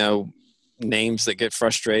 names that get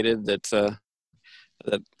frustrated that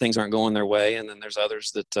things aren't going their way. And then there's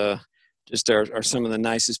others that just are some of the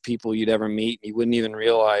nicest people you'd ever meet. You wouldn't even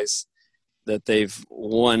realize that they've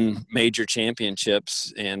won major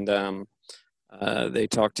championships, and they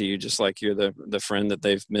talk to you just like you're the friend that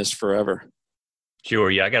they've missed forever. Sure.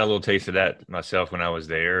 Yeah. I got a little taste of that myself when I was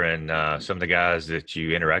there. And some of the guys that you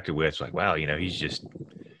interacted with, like, wow, he's just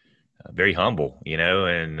very humble,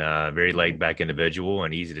 and very laid back individual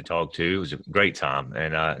and easy to talk to. It was a great time.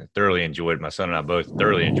 And I thoroughly enjoyed it. My son and I both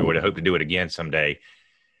thoroughly enjoyed it. I hope to do it again someday.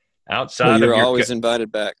 You're always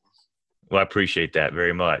invited back. Well, I appreciate that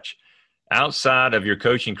very much. Outside of your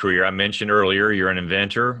coaching career, I mentioned earlier, you're an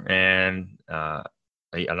inventor and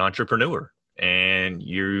an entrepreneur. And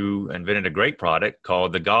you invented a great product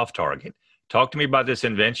called the Golf Target. Talk to me about this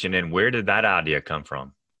invention and where did that idea come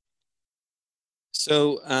from?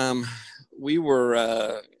 So we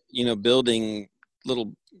were, building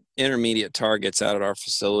little intermediate targets out at our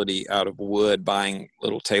facility out of wood, buying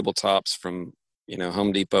little tabletops from,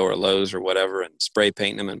 Home Depot or Lowe's or whatever, and spray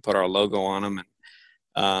painting them and put our logo on them,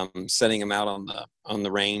 and setting them out on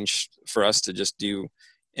the range for us to just do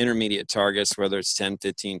intermediate targets, whether it's 10,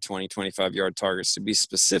 15, 20, 25 yard targets, to be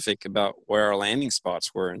specific about where our landing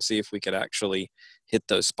spots were and see if we could actually hit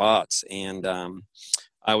those spots. And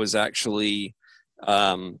I was actually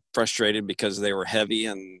frustrated because they were heavy,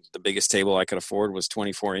 and the biggest table I could afford was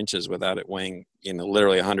 24 inches without it weighing,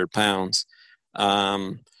 literally 100 pounds.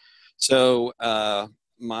 So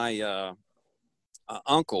my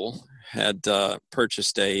uncle had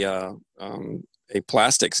purchased a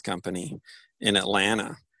plastics company in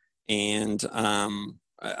Atlanta, and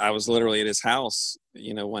I was literally at his house,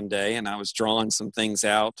 one day, and I was drawing some things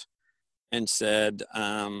out and said,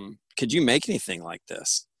 could you make anything like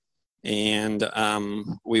this? And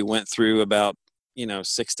we went through about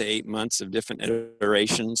 6 to 8 months of different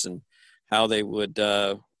iterations and how they would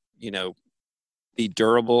be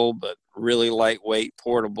durable but really lightweight,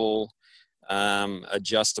 portable,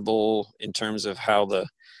 adjustable in terms of how the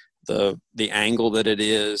angle that it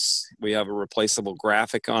is. We have a replaceable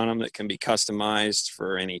graphic on them that can be customized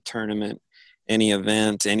for any tournament, any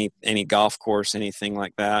event, any golf course, anything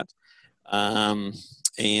like that.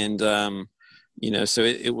 So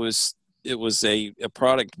it was a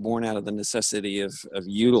product born out of the necessity of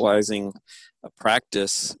utilizing a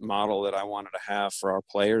practice model that I wanted to have for our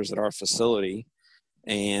players at our facility.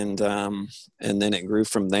 And then it grew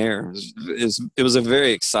from there. It was a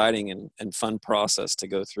very exciting and fun process to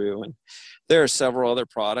go through. And there are several other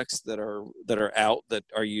products that are out that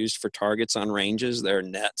are used for targets on ranges. There are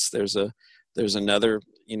nets. There's another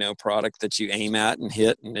product that you aim at and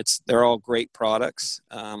hit, and they're all great products.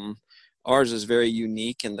 Ours is very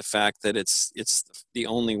unique in the fact that it's the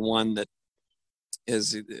only one that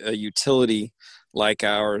is a utility like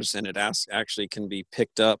ours, and it actually can be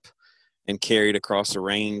picked up and carried across a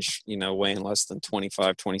range, weighing less than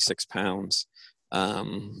 25, 26 pounds.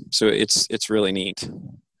 So it's really neat.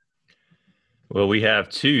 Well, we have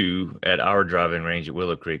two at our driving range at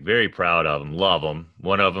Willow Creek. Very proud of them. Love them.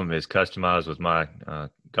 One of them is customized with my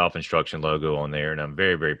golf instruction logo on there, and I'm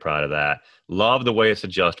very, very proud of that. Love the way it's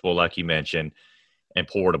adjustable, like you mentioned, and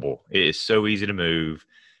portable. It is so easy to move.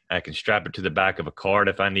 I can strap it to the back of a cart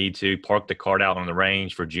if I need to, park the cart out on the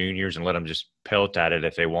range for juniors and let them just pelt at it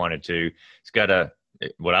if they wanted to. It's got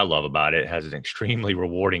what I love about it has an extremely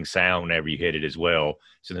rewarding sound whenever you hit it as well.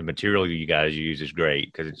 So the material you guys use is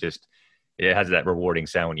great because it has that rewarding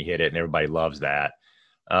sound when you hit it, and everybody loves that.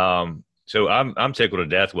 So I'm tickled to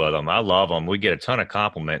death with them. I love them. We get a ton of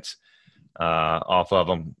compliments off of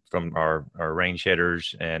them from our range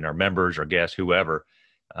hitters and our members, our guests, whoever.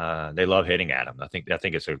 They love hitting at them. I think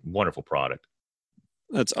it's a wonderful product.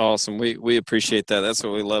 That's awesome. We appreciate that. That's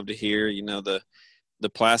what we love to hear. The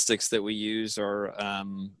plastics that we use are,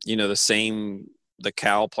 the same, the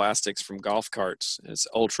cowl plastics from golf carts. It's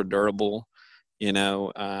ultra durable, and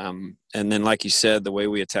then like you said, the way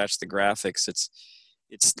we attach the graphics,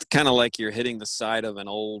 it's kind of like you're hitting the side of an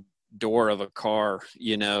old door of a car.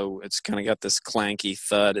 It's kind of got this clanky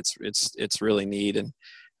thud. It's really neat. And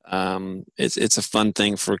it's a fun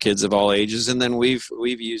thing for kids of all ages. And then we've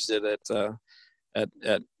used it at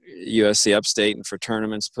USC Upstate and for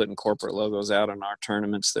tournaments, putting corporate logos out on our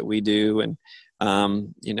tournaments that we do. And,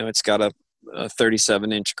 it's got a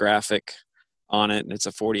 37-inch graphic on it, and it's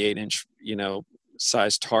a 48-inch,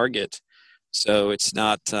 size target. So it's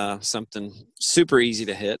not something super easy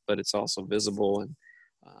to hit, but it's also visible. And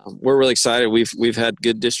we're really excited. We've had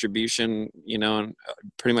good distribution, in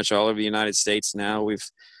pretty much all over the United States now.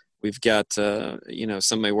 We've got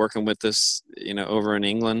somebody working with us, over in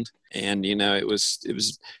England, and it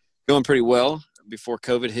was going pretty well before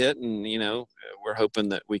COVID hit, and we're hoping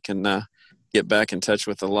that we can get back in touch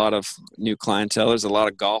with a lot of new clientele. There's a lot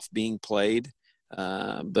of golf being played,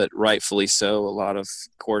 but rightfully so. A lot of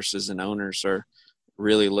courses and owners are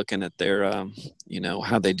really looking at their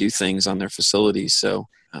how they do things on their facilities. So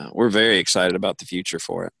we're very excited about the future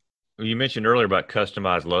for it. You mentioned earlier about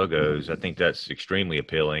customized logos. I think that's extremely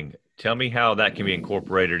appealing. Tell me how that can be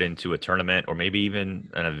incorporated into a tournament or maybe even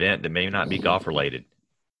an event that may not be golf related.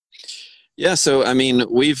 Yeah. So,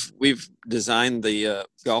 we've designed the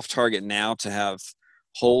golf target now to have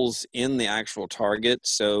holes in the actual target.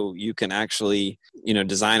 So you can actually,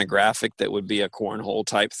 design a graphic that would be a cornhole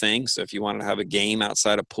type thing. So if you wanted to have a game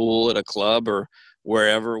outside a pool at a club or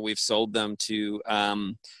wherever, we've sold them to,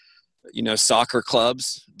 soccer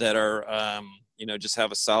clubs that are, just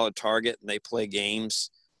have a solid target, and they play games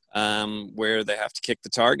where they have to kick the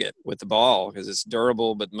target with the ball because it's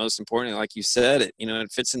durable. But most importantly, like you said,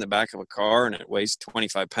 it fits in the back of a car and it weighs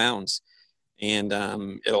 25 pounds and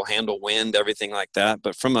it'll handle wind, everything like that.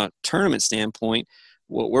 But from a tournament standpoint,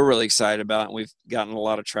 what we're really excited about, and we've gotten a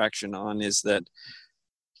lot of traction on, is that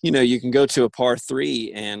you can go to a par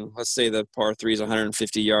 3, and let's say the par 3 is a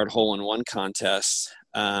 150-yard hole-in-one contest.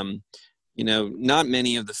 Not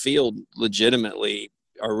many of the field legitimately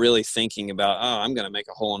are really thinking about, I'm going to make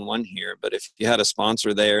a hole-in-one here. But if you had a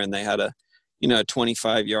sponsor there and they had a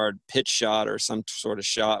 25-yard pitch shot or some sort of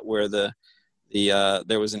shot where there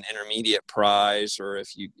was an intermediate prize, or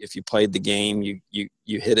if you played the game, you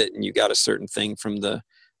hit it and you got a certain thing from the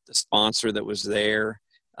sponsor that was there.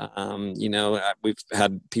 We've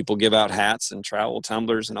had people give out hats and travel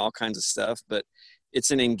tumblers and all kinds of stuff, but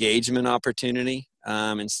it's an engagement opportunity.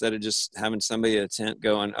 Instead of just having somebody at a tent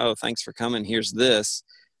going, oh, thanks for coming, here's this.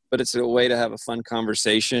 But it's a way to have a fun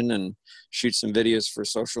conversation and shoot some videos for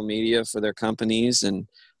social media for their companies. And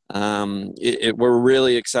we're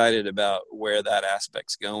really excited about where that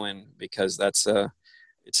aspect's going, because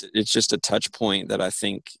it's just a touch point that I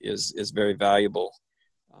think is very valuable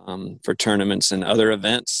for tournaments and other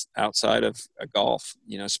events outside of golf.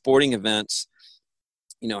 Sporting events,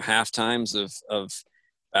 half times of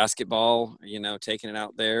basketball, taking it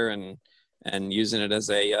out there and using it as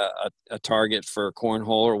a target for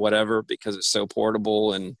cornhole or whatever, because it's so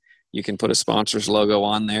portable, and you can put a sponsor's logo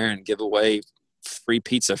on there and give away free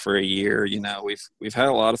pizza for a year. We've had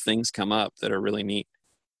a lot of things come up that are really neat.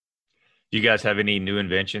 Do you guys have any new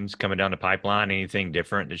inventions coming down the pipeline? Anything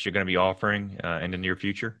different that you're going to be offering in the near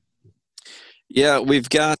future? Yeah, we've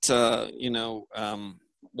got,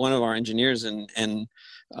 one of our engineers, and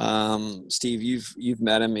Steve, you've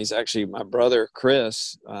met him. He's actually my brother,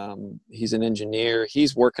 Chris. He's an engineer.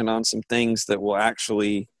 He's working on some things that will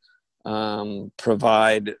actually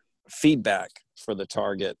provide feedback for the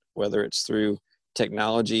target, whether it's through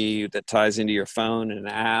technology that ties into your phone and an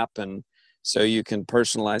app, and So you can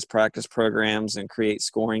personalize practice programs and create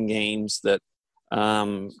scoring games that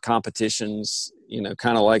competitions,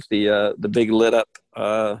 kind of like the big lit up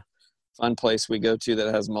fun place we go to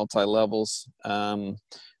that has multi-levels.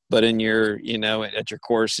 But in your, at your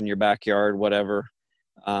course, in your backyard, whatever.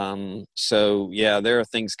 So yeah, there are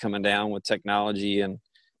things coming down with technology and,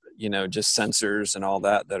 just sensors and all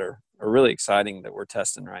that are really exciting that we're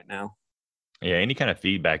testing right now. Yeah, any kind of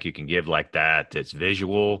feedback you can give like that, that's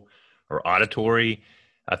visual or auditory,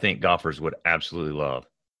 I think golfers would absolutely love.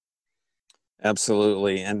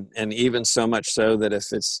 Absolutely. And even so much so that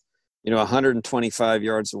if it's, 125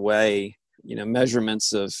 yards away,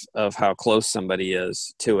 measurements of how close somebody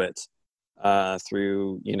is to it,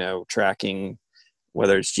 through, tracking,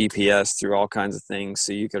 whether it's GPS, through all kinds of things.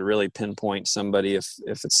 So you could really pinpoint somebody if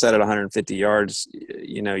it's set at 150 yards,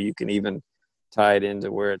 you can even tie it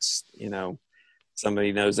into where it's,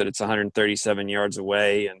 somebody knows that it's 137 yards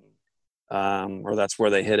away and, or that's where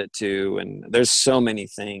they hit it to. And there's so many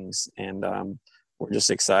things. And, we're just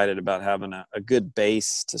excited about having a good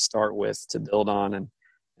base to start with, to build on and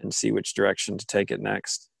see which direction to take it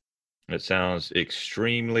next. It sounds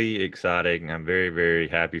extremely exciting. I'm very, very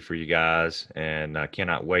happy for you guys, and I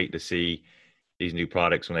cannot wait to see these new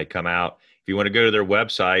products when they come out. If you want to go to their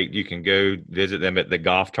website, you can go visit them at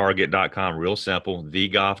thegolftarget.com. Real simple.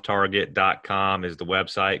 Thegolftarget.com is the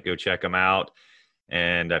website. Go check them out.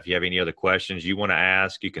 And if you have any other questions you want to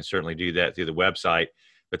ask, you can certainly do that through the website.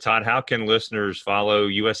 But Todd, how can listeners follow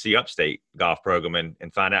USC Upstate golf program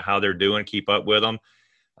and find out how they're doing, keep up with them,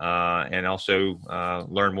 and also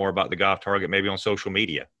learn more about the Golf Target, maybe on social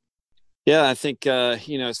media? Yeah, I think,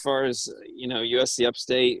 as far as, USC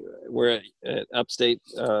Upstate, we're at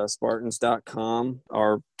upstatespartans.com.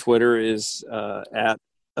 Our Twitter is at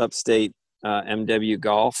Upstate MW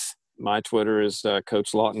Golf. My Twitter is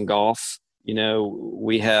Coach Lawton Golf.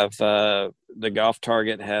 We have the Golf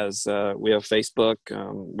Target has, we have Facebook,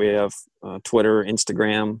 we have Twitter,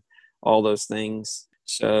 Instagram, all those things.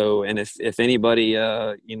 So, and if anybody,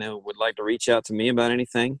 would like to reach out to me about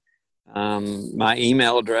anything, my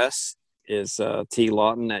email address is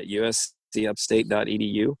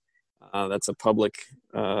tlawton@uscupstate.edu. That's a public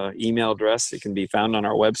email address. It can be found on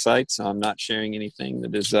our website, so I'm not sharing anything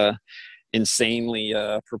that is insanely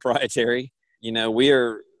proprietary.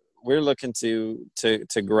 We're looking to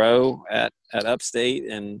grow at Upstate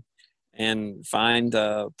and find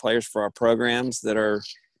players for our programs that are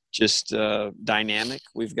just dynamic.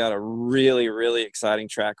 We've got a really, really exciting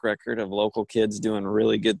track record of local kids doing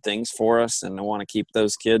really good things for us, and I want to keep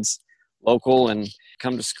those kids local and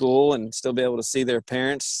come to school and still be able to see their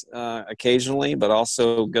parents occasionally, but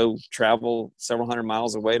also go travel several hundred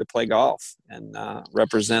miles away to play golf and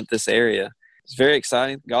represent this area. It's very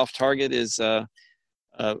exciting. Golf Target is a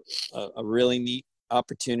really neat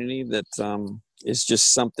opportunity that is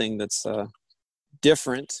just something that's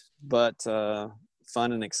different, but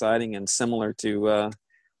fun and exciting and similar to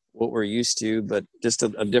what we're used to, but just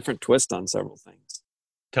a different twist on several things.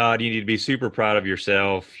 Todd, you need to be super proud of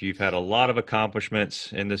yourself. You've had a lot of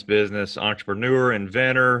accomplishments in this business: entrepreneur,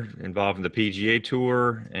 inventor, involved in the PGA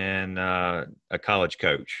Tour, and a college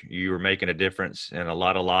coach. You are making a difference in a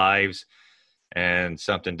lot of lives and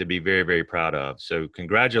something to be very, very proud of. So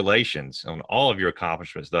congratulations on all of your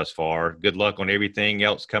accomplishments thus far. Good luck on everything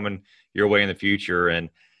else coming your way in the future. And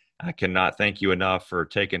I cannot thank you enough for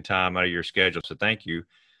taking time out of your schedule. So thank you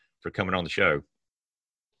for coming on the show.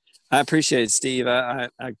 I appreciate it, Steve. I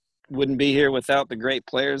wouldn't be here without the great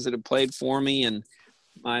players that have played for me and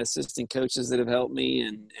my assistant coaches that have helped me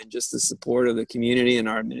and just the support of the community and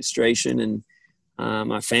our administration and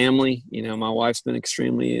my family. My wife's been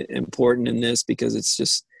extremely important in this because it's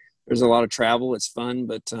just, there's a lot of travel. It's fun,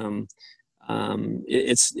 but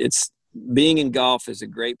it's being in golf is a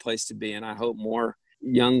great place to be. And I hope more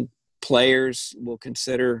young players will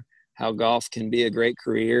consider how golf can be a great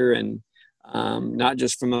career, and not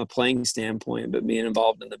just from a playing standpoint, but being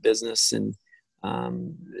involved in the business. And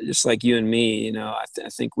just like you and me, I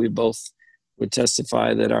think we both would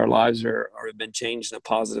testify that our lives have been changed in a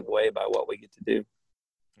positive way by what we get to do.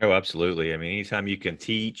 Oh, absolutely. I mean, anytime you can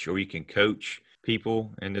teach or you can coach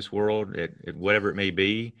people in this world, at whatever it may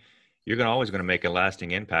be, you're always going to make a lasting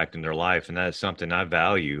impact in their life. And that is something I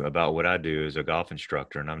value about what I do as a golf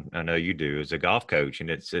instructor. And I know you do as a golf coach. And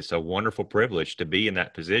it's a wonderful privilege to be in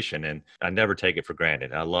that position. And I never take it for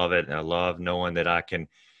granted. I love it. I love knowing that I can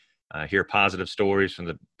hear positive stories from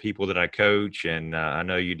the people that I coach. And I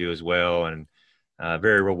know you do as well. And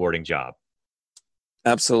very rewarding job.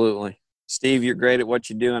 Absolutely. Steve, you're great at what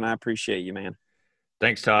you do, and I appreciate you, man.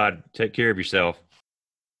 Thanks, Todd. Take care of yourself.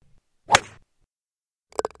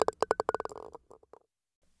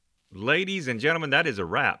 Ladies and gentlemen, that is a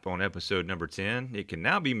wrap on episode number 10. It can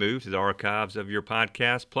now be moved to the archives of your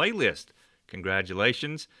podcast playlist.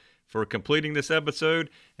 Congratulations for completing this episode,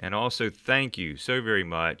 and also thank you so very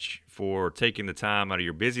much for taking the time out of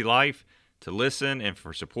your busy life to listen and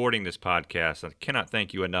for supporting this podcast. I cannot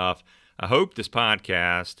thank you enough. I hope this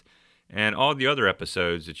podcast and all the other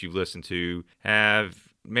episodes that you've listened to have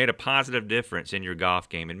made a positive difference in your golf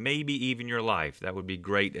game and maybe even your life. That would be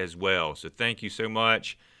great as well. So thank you so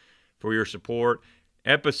much for your support.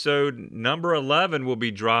 Episode number 11 will be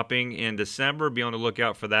dropping in December. Be on the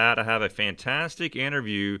lookout for that. I have a fantastic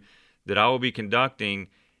interview that I will be conducting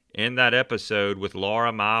in that episode with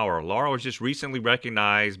Laura Maurer. Laura was just recently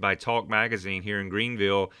recognized by Talk Magazine here in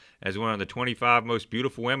Greenville as one of the 25 most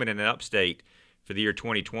beautiful women in the upstate for the year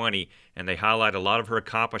 2020, and they highlight a lot of her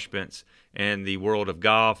accomplishments in the world of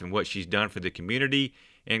golf and what she's done for the community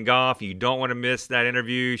in golf. You don't want to miss that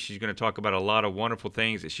interview. She's going to talk about a lot of wonderful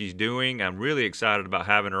things that she's doing. I'm really excited about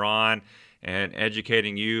having her on and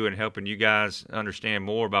educating you and helping you guys understand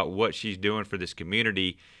more about what she's doing for this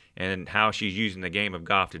community and how she's using the game of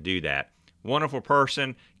golf to do that. Wonderful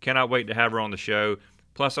person. Cannot wait to have her on the show.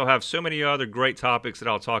 Plus, I'll have so many other great topics that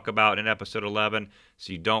I'll talk about in episode 11,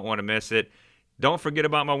 so you don't want to miss it. Don't forget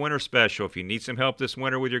about my winter special. If you need some help this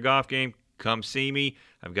winter with your golf game, come see me.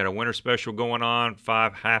 I've got a winter special going on,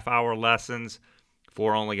 5 half-hour lessons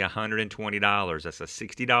for only $120. That's a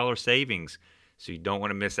 $60 savings, so you don't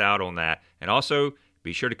want to miss out on that. And also,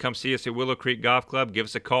 be sure to come see us at Willow Creek Golf Club. Give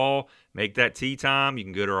us a call. Make that tee time. You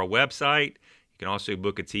can go to our website. You can also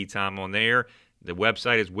book a tee time on there. The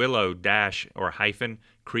website is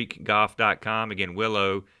willow-creekgolf.com. Again,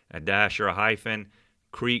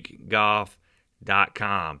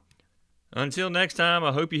 willow-creekgolf.com. Until next time,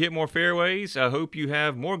 I hope you hit more fairways. I hope you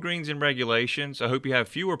have more greens and regulations. I hope you have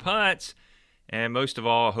fewer putts. And most of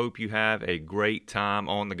all, I hope you have a great time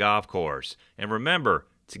on the golf course. And remember,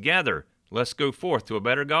 together, let's go forth to a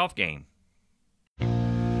better golf game.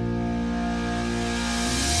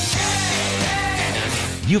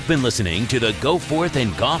 You've been listening to the Go Forth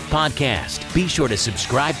and Golf Podcast. Be sure to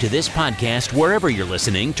subscribe to this podcast wherever you're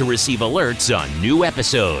listening to receive alerts on new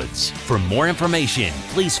episodes. For more information,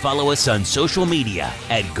 please follow us on social media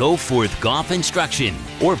at Go Forth Golf Instruction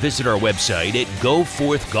or visit our website at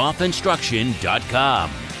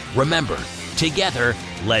goforthgolfinstruction.com. Remember, together,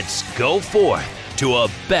 let's go forth to a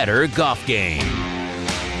better golf game.